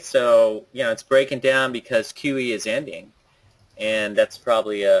today, so it's breaking down because QE is ending, and that's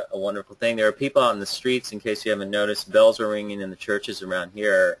probably a wonderful thing. There are people out in the streets, in case you haven't noticed, bells are ringing in the churches around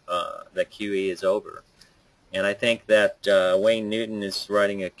here that QE is over, and I think that Wayne Newton is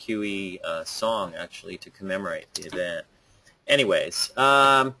writing a QE song actually to commemorate the event. Anyways,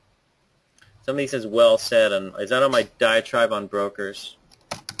 somebody says, "Well said." Is that on my diatribe on brokers?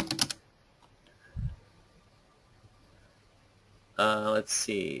 Let's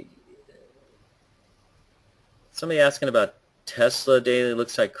see. Somebody asking about Tesla daily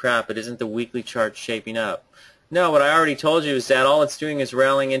looks like crap, but isn't the weekly chart shaping up? No, what I already told you is that all it's doing is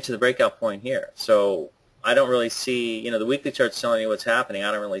rallying into the breakout point here. So, I don't really see, the weekly chart's telling you what's happening.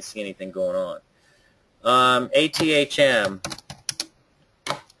 I don't really see anything going on. ATHM.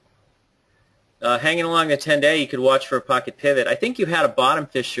 Hanging along the 10-day, you could watch for a pocket pivot. I think you had a bottom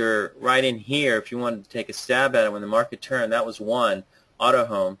fisher right in here if you wanted to take a stab at it when the market turned. That was one. Auto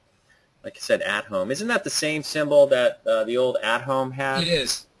Home. Like I said, At Home. Isn't that the same symbol that the old At Home had? It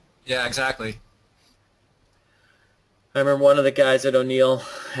is. Yeah, exactly. I remember one of the guys at O'Neill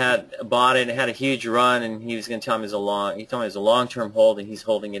had bought it and had a huge run, and he was going to tell me he told me it was a long-term hold, and he's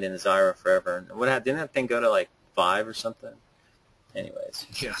holding it in his IRA forever. And what happened? Didn't that thing go to like 5 or something? Anyways.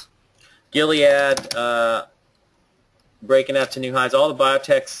 Yeah. Gilead breaking out to new highs. All the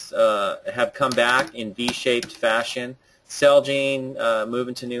biotechs have come back in V-shaped fashion. Celgene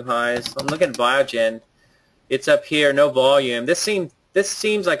moving to new highs. I'm looking at Biogen. It's up here, no volume. This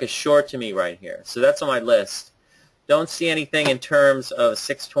seems like a short to me right here. So that's on my list. Don't see anything in terms of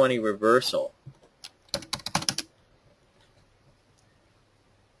 620 reversal.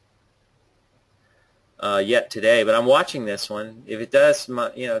 Yet today, but I'm watching this one. If it does,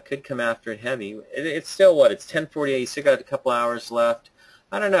 it could come after it heavy. It's still what? It's 10:48. You still got a couple hours left.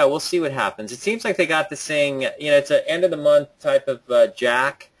 I don't know. We'll see what happens. It seems like they got this thing. It's an end of the month type of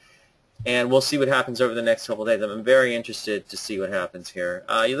jack, and we'll see what happens over the next couple of days. I'm very interested to see what happens here.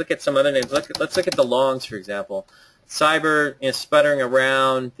 You look at some other names. Let's look at the longs, for example. Cyber, sputtering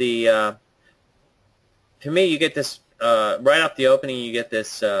around the. To me, you get this right off the opening. You get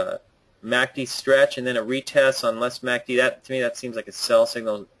this. MACD stretch and then a retest on less MACD. To me, that seems like a sell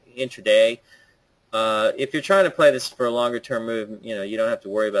signal intraday. If you're trying to play this for a longer-term move, you don't have to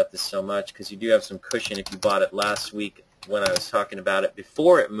worry about this so much because you do have some cushion if you bought it last week when I was talking about it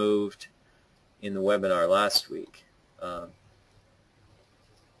before it moved in the webinar last week.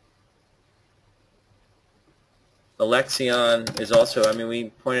 Alexion is also,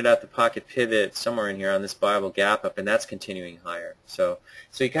 we pointed out the pocket pivot somewhere in here on this Bible gap up, and that's continuing higher. So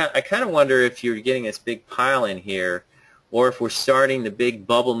I kind of wonder if you're getting this big pile in here, or if we're starting the big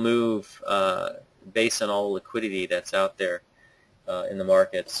bubble move based on all the liquidity that's out there in the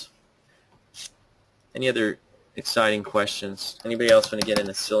markets. Any other exciting questions? Anybody else want to get in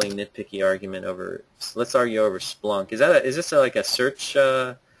a silly nitpicky argument over? Let's argue over Splunk. Is this like a search?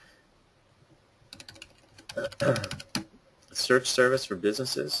 A search service for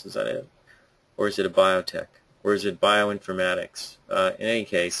businesses? Is that it? Or is it a biotech? Or is it bioinformatics? In any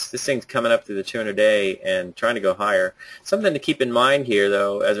case, this thing's coming up through the 200-day and trying to go higher. Something to keep in mind here,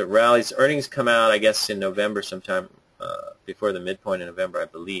 though, as it rallies, earnings come out, I guess, in November sometime, before the midpoint in November, I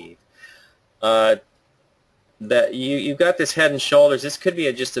believe. That you've got this head and shoulders. This could be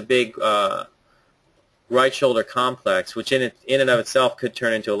just a big right shoulder complex, which in and of itself could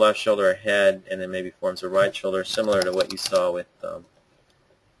turn into a left shoulder ahead, and then maybe forms a right shoulder, similar to what you saw with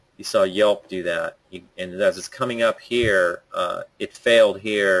you saw Yelp do that. And as it's coming up here, it failed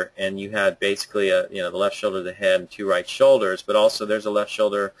here, and you had basically the left shoulder, the head, and two right shoulders. But also there's a left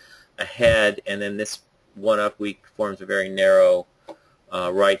shoulder ahead, and then this one up week forms a very narrow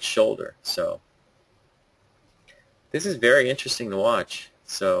right shoulder. So this is very interesting to watch.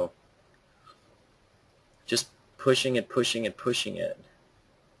 So just pushing it, pushing it, pushing it.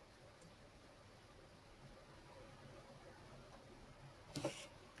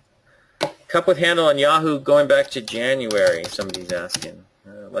 Cup with handle on Yahoo going back to January, somebody's asking.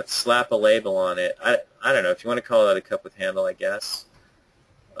 Let's slap a label on it. I don't know if you want to call that a cup with handle, I guess.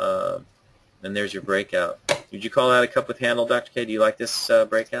 And there's your breakout. Would you call that a cup with handle, Dr. K? Do you like this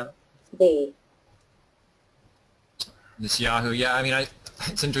breakout? B. This Yahoo, yeah.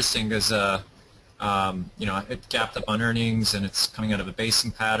 It's interesting because it gapped up on earnings and it's coming out of a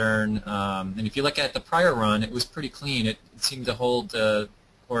basing pattern. And if you look at the prior run, it was pretty clean. It seemed to hold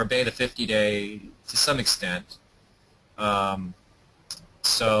or obey the 50-day to some extent.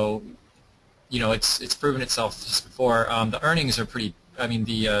 So, it's proven itself just before. The earnings are pretty.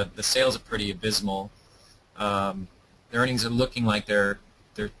 The sales are pretty abysmal. The earnings are looking like they're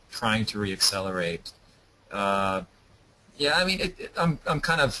trying to reaccelerate. I'm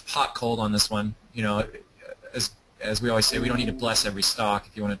kind of hot cold on this one. As we always say, we don't need to bless every stock.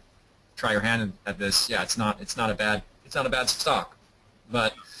 If you want to try your hand at this, yeah, it's not a bad stock.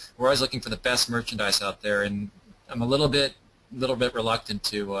 But we're always looking for the best merchandise out there, and I'm a little bit reluctant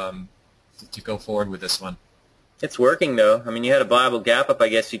to go forward with this one. It's working though. You had a viable gap up, I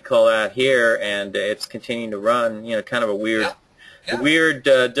guess you'd call that here, and it's continuing to run. Kind of a weird. Yeah. A weird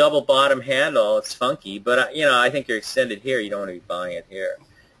double bottom handle. It's funky, but I think you're extended here. You don't want to be buying it here.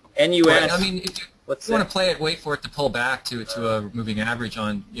 NUS. Right. If you want to play it, wait for it to pull back to a moving average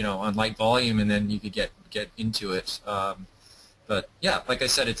on on light volume, and then you could get into it. But yeah, like I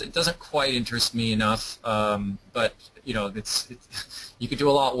said, it doesn't quite interest me enough. But you know, you could do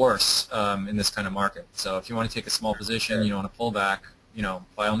a lot worse in this kind of market. So if you want to take a small position, you want to pull back, you know,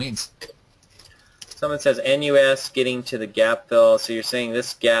 by all means. Someone says NUS getting to the gap fill. So you're saying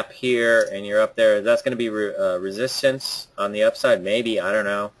this gap here, and you're up there. That's going to be resistance on the upside, maybe. I don't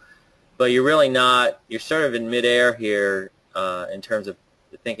know. But you're really not. You're sort of in midair here in terms of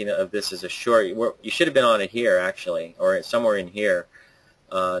thinking of this as a short. You should have been on it here, actually, or somewhere in here.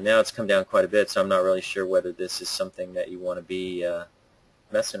 Now it's come down quite a bit, so I'm not really sure whether this is something that you want to be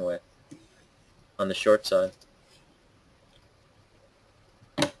messing with on the short side.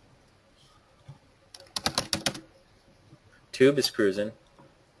 Tube is cruising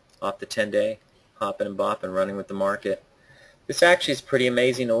off the 10-day, hopping and bopping, running with the market. This actually is pretty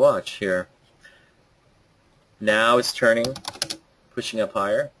amazing to watch here. Now it's turning, pushing up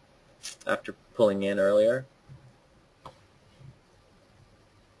higher after pulling in earlier.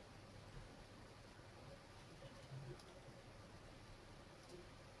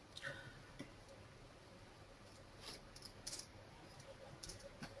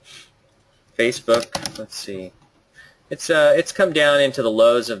 Facebook, let's see. It's come down into the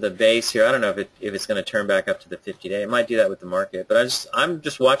lows of the base here. I don't know if it's going to turn back up to the 50-day. It might do that with the market, but I'm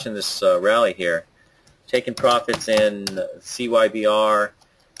just watching this rally here, taking profits in CYBR,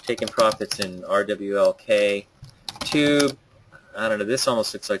 taking profits in RWLK. Tube, I don't know. This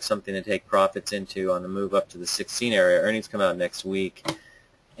almost looks like something to take profits into on the move up to the 16 area. Earnings come out next week,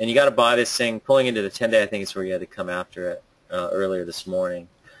 and you got to buy this thing. Pulling into the 10-day, I think is where you had to come after it earlier this morning.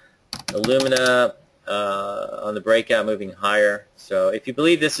 Illumina. On the breakout moving higher. So if you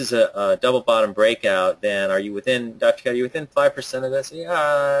believe this is a double bottom breakout, then are you within, Dr. Kat, are you within 5% of this?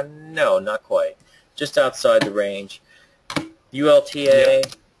 Yeah, no, not quite. Just outside the range. ULTA.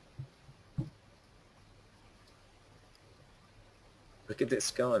 Yeah. Look at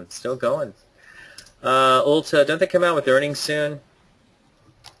this going. Still going. Ulta, don't they come out with earnings soon?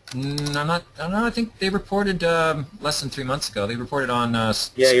 I'm not. I don't know. I think they reported less than 3 months ago. They reported on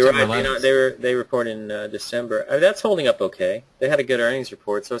yeah, you're September right. 11th. They reported in December. I mean, that's holding up okay. They had a good earnings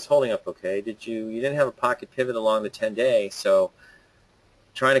report, so it's holding up okay. You didn't have a pocket pivot along the 10-day, so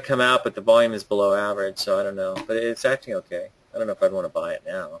trying to come out, but the volume is below average, so I don't know. But it's acting okay. I don't know if I'd want to buy it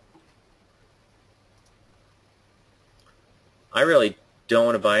now. I really don't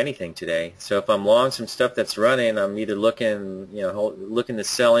want to buy anything today. So if I'm long some stuff that's running, I'm either looking to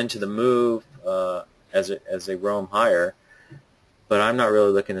sell into the move as they roam higher, but I'm not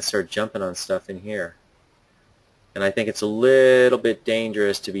really looking to start jumping on stuff in here. And I think it's a little bit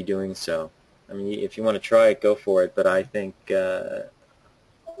dangerous to be doing so. I mean, if you want to try it, go for it. But I think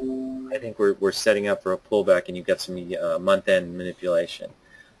we're setting up for a pullback, and you've got some month-end manipulation.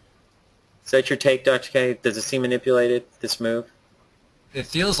 Is that your take, Dr. K? Does it seem manipulated, this move? It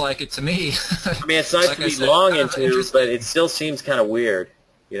feels like it to me. I mean, it's nice like to be long into, but it still seems kind of weird,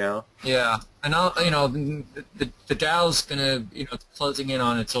 you know? Yeah, and the Dow's gonna, closing in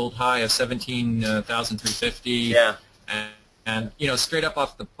on its old high of 17,350. Yeah. And straight up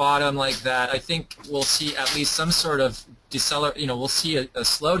off the bottom like that, I think we'll see at least some sort of we'll see a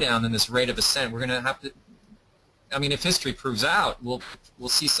slowdown in this rate of ascent. We're gonna have to. I mean, if history proves out, we'll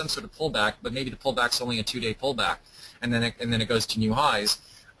see some sort of pullback, but maybe the pullback's only a 2-day pullback, and then it goes to new highs.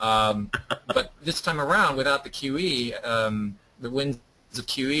 But this time around, without the QE, the winds of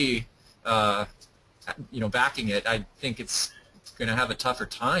QE, backing it, I think it's going to have a tougher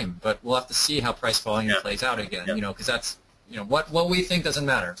time. But we'll have to see how price volume plays out again. Yeah. Because that's what we think doesn't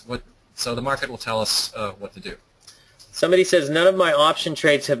matter. So the market will tell us what to do. Somebody says, none of my option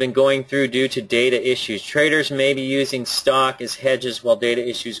trades have been going through due to data issues. Traders may be using stock as hedges while data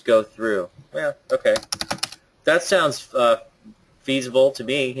issues go through. Well, okay. That sounds feasible to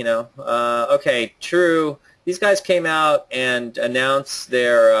me, Okay, true. These guys came out and announced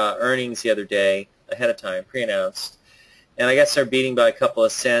their earnings the other day, ahead of time, pre-announced. And I guess they're beating by a couple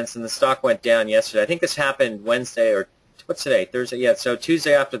of cents, and the stock went down yesterday. I think this happened Wednesday, or what's today? Thursday? Yeah, so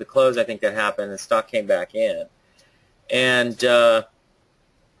Tuesday after the close, I think that happened, and the stock came back in. And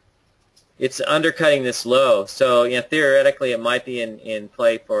it's undercutting this low. So theoretically, it might be in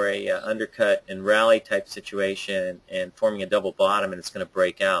play for a undercut and rally type situation and forming a double bottom, and it's going to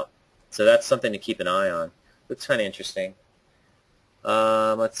break out. So that's something to keep an eye on. Looks kind of interesting.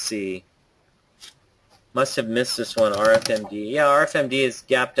 Let's see. Must have missed this one, RFMD. Yeah, RFMD is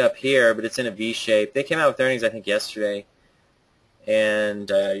gapped up here, but it's in a V shape. They came out with earnings, I think, yesterday.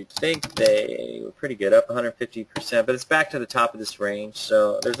 And I think they were pretty good, up 150%, but it's back to the top of this range.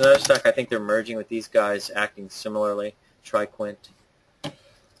 So there's another stock I think they're merging with these guys, acting similarly, TriQuint.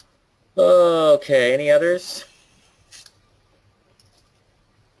 Okay, any others?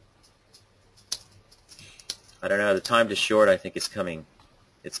 I don't know. The time to short, I think, is coming.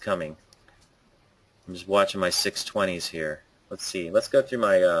 It's coming. I'm just watching my 620s here. Let's see. Let's go through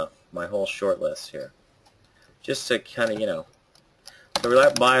my my whole short list here, just to kind of, you know. So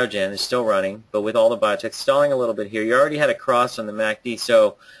Relap Biogen is still running, but with all the biotech stalling a little bit here. You already had a cross on the MACD,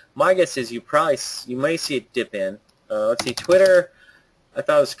 so my guess is you may see it dip in. Let's see. Twitter, I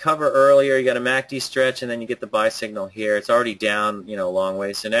thought it was cover earlier. You got a MACD stretch, and then you get the buy signal here. It's already down, you know, a long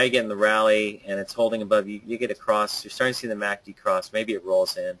way. So now you're getting the rally, and it's holding above you. You get a cross. You're starting to see the MACD cross. Maybe it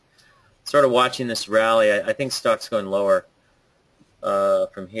rolls in. Sort of watching this rally. I think stock's going lower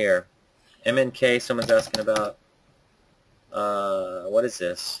from here. MNK, someone's asking about. What is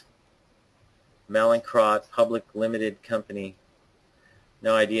this? Mallinckrodt Public Limited Company.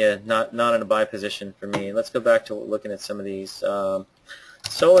 No idea. Not in a buy position for me. Let's go back to looking at some of these.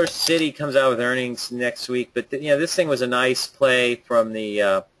 Solar City comes out with earnings next week, but you know, this thing was a nice play from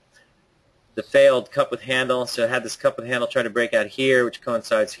the failed cup with handle. So it had this cup with handle try to break out here, which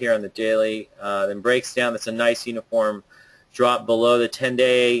coincides here on the daily, then breaks down. That's a nice uniform drop below the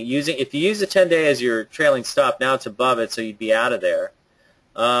 10-day. If you use the 10-day as your trailing stop, now it's above it, so you'd be out of there.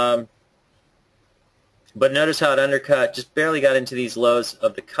 But notice how it undercut, just barely got into these lows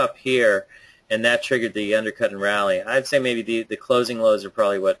of the cup here, and that triggered the undercut and rally. I'd say maybe the closing lows are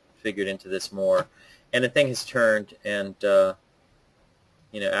probably what figured into this more. And the thing has turned and,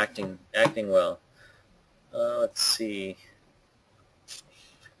 you know, acting well. Let's see.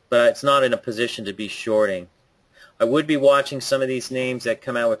 But it's not in a position to be shorting. I would be watching some of these names that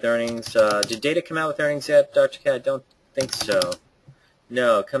come out with earnings. Did data come out with earnings yet, Dr. Cat? I don't think so.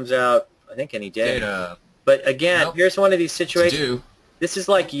 No, it comes out, I think, any day. Data. But again, Nope. here's one of these situations. Do. This is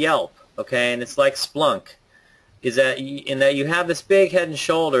like Yelp, okay, and it's like Splunk. Is that in that you have this big head and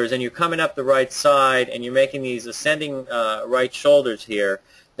shoulders, and you're coming up the right side, and you're making these ascending right shoulders here.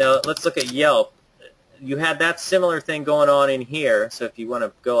 Now let's look at Yelp. You had that similar thing going on in here, so if you want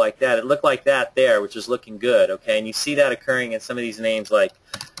to go like that, it looked like that there, which is looking good, okay? And you see that occurring in some of these names like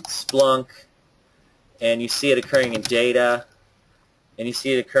Splunk, and you see it occurring in Data, and you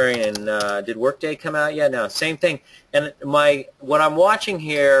see it occurring in, did Workday come out yet? No, same thing. And what I'm watching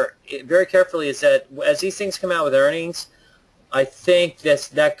here very carefully is that as these things come out with earnings, I think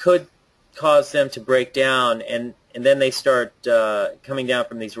that could cause them to break down, and then they start coming down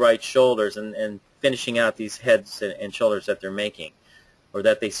from these right shoulders and finishing out these heads and shoulders that they're making, or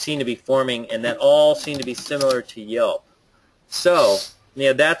that they seem to be forming, and that all seem to be similar to Yelp. So, you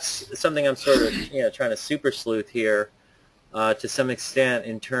know, that's something I'm sort of, you know, trying to super sleuth here to some extent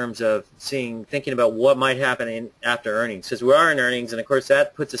in terms of thinking about what might happen after earnings, because we are in earnings, and of course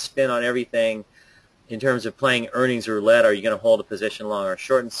that puts a spin on everything in terms of playing earnings roulette. Are you going to hold a position long or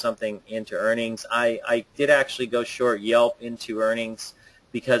shorten something into earnings? I did actually go short Yelp into earnings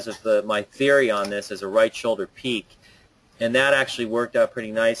because of my theory on this as a right shoulder peak, and that actually worked out pretty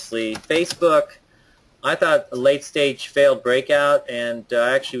nicely. Facebook, I thought a late stage failed breakout, and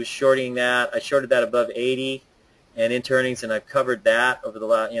I actually was shorting that. I shorted that above 80 and into earnings, and I've covered that over the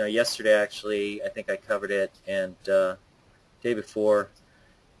last, you know, yesterday actually I think I covered it, and day before.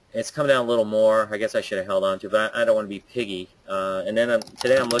 It's come down a little more. I guess I should have held on to it, but I don't want to be piggy. And then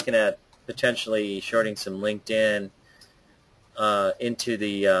today I'm looking at potentially shorting some LinkedIn into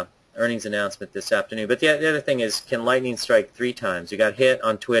the earnings announcement this afternoon. But the other thing is, can lightning strike 3 times? You got hit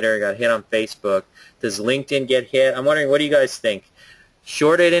on Twitter, you got hit on Facebook. Does LinkedIn get hit? I'm wondering, what do you guys think?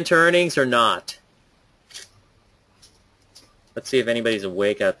 Short it into earnings or not? Let's see if anybody's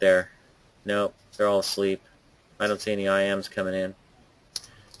awake out there. Nope, they're all asleep. I don't see any IMs coming in.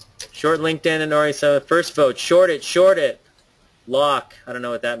 Short LinkedIn and Nori. So first vote, short it, short it. Lock, I don't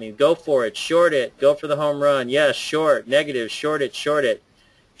know what that means. Go for it, short it, go for the home run. Yes, short, negative, short it, short it.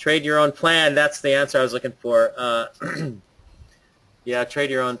 Trade your own plan, that's the answer I was looking for. Yeah, trade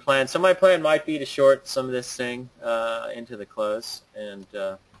your own plan. So my plan might be to short some of this thing into the close. And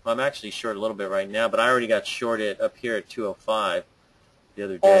well, I'm actually short a little bit right now, but I already got shorted up here at 205 the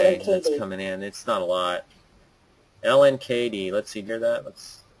other day. That's coming in. It's not a lot. LNKD, let's see, hear that?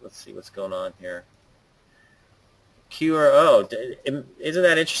 Let's see what's going on here. QRO, isn't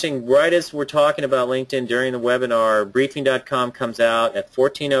that interesting? Right as we're talking about LinkedIn during the webinar, briefing.com comes out at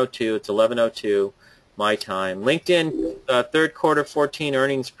 14:02. It's 11:02 my time. LinkedIn third quarter 14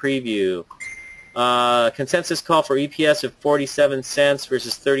 earnings preview. Consensus call for EPS of 47 cents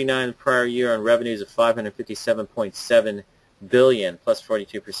versus 39 the prior year on revenues of 557.7 billion, plus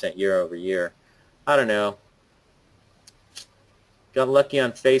 42% year over year. I don't know. Got lucky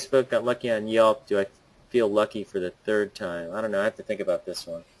on Facebook, got lucky on Yelp. Do I feel lucky for the third time? I don't know. I have to think about this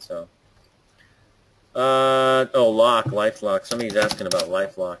one. So, oh, LifeLock. Somebody's asking about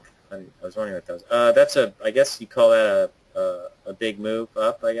LifeLock. I was wondering what that was. That's I guess you call that a big move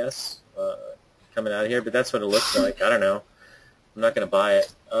up, I guess, coming out of here. But that's what it looks like. I don't know. I'm not going to buy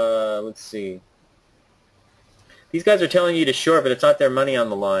it. Let's see. These guys are telling you to short, but it's not their money on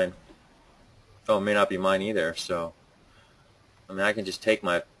the line. Oh, it may not be mine either. So, I mean, I can just take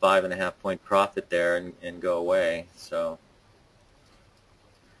my 5.5 point profit there and go away. So,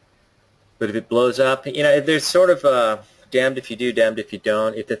 but if it blows up, you know, there's sort of damned if you do, damned if you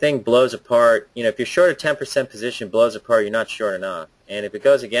don't. If the thing blows apart, you know, if you're short a 10% position, blows apart, you're not short enough. And if it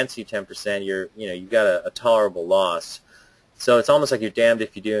goes against you 10%, you've got a tolerable loss. So it's almost like you're damned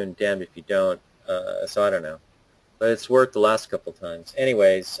if you do and damned if you don't. So I don't know. But it's worked the last couple times.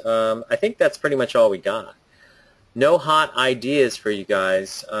 Anyways, I think that's pretty much all we got. No hot ideas for you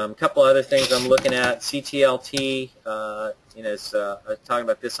guys. A couple other things I'm looking at. CTLT, I was talking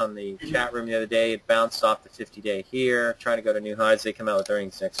about this on the chat room the other day. It bounced off the 50-day here, trying to go to new highs. They come out with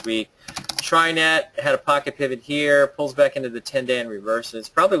earnings next week. TriNet had a pocket pivot here, pulls back into the 10-day and reverses.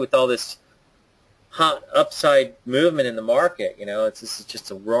 Probably with all this hot upside movement in the market, this is just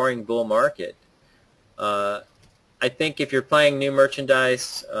a roaring bull market. I think if you're playing new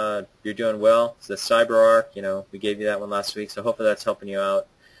merchandise, you're doing well. It's the CyberArk, we gave you that one last week, so hopefully that's helping you out.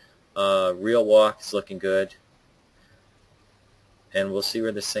 Real Walk is looking good, and we'll see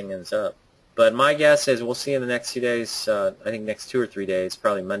where this thing ends up. But my guess is we'll see in the next few days, I think next 2 or 3 days,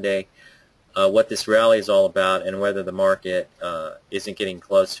 probably Monday, what this rally is all about and whether the market isn't getting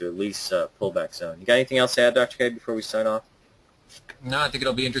close to at least a pullback zone. You got anything else to add, Dr. K, before we sign off? No, I think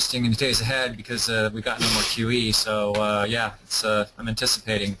it'll be interesting in the days ahead because we've got no more QE. So yeah, I'm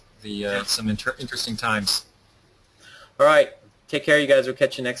anticipating some interesting times. All right, take care, you guys. We'll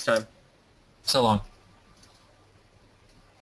catch you next time. So long.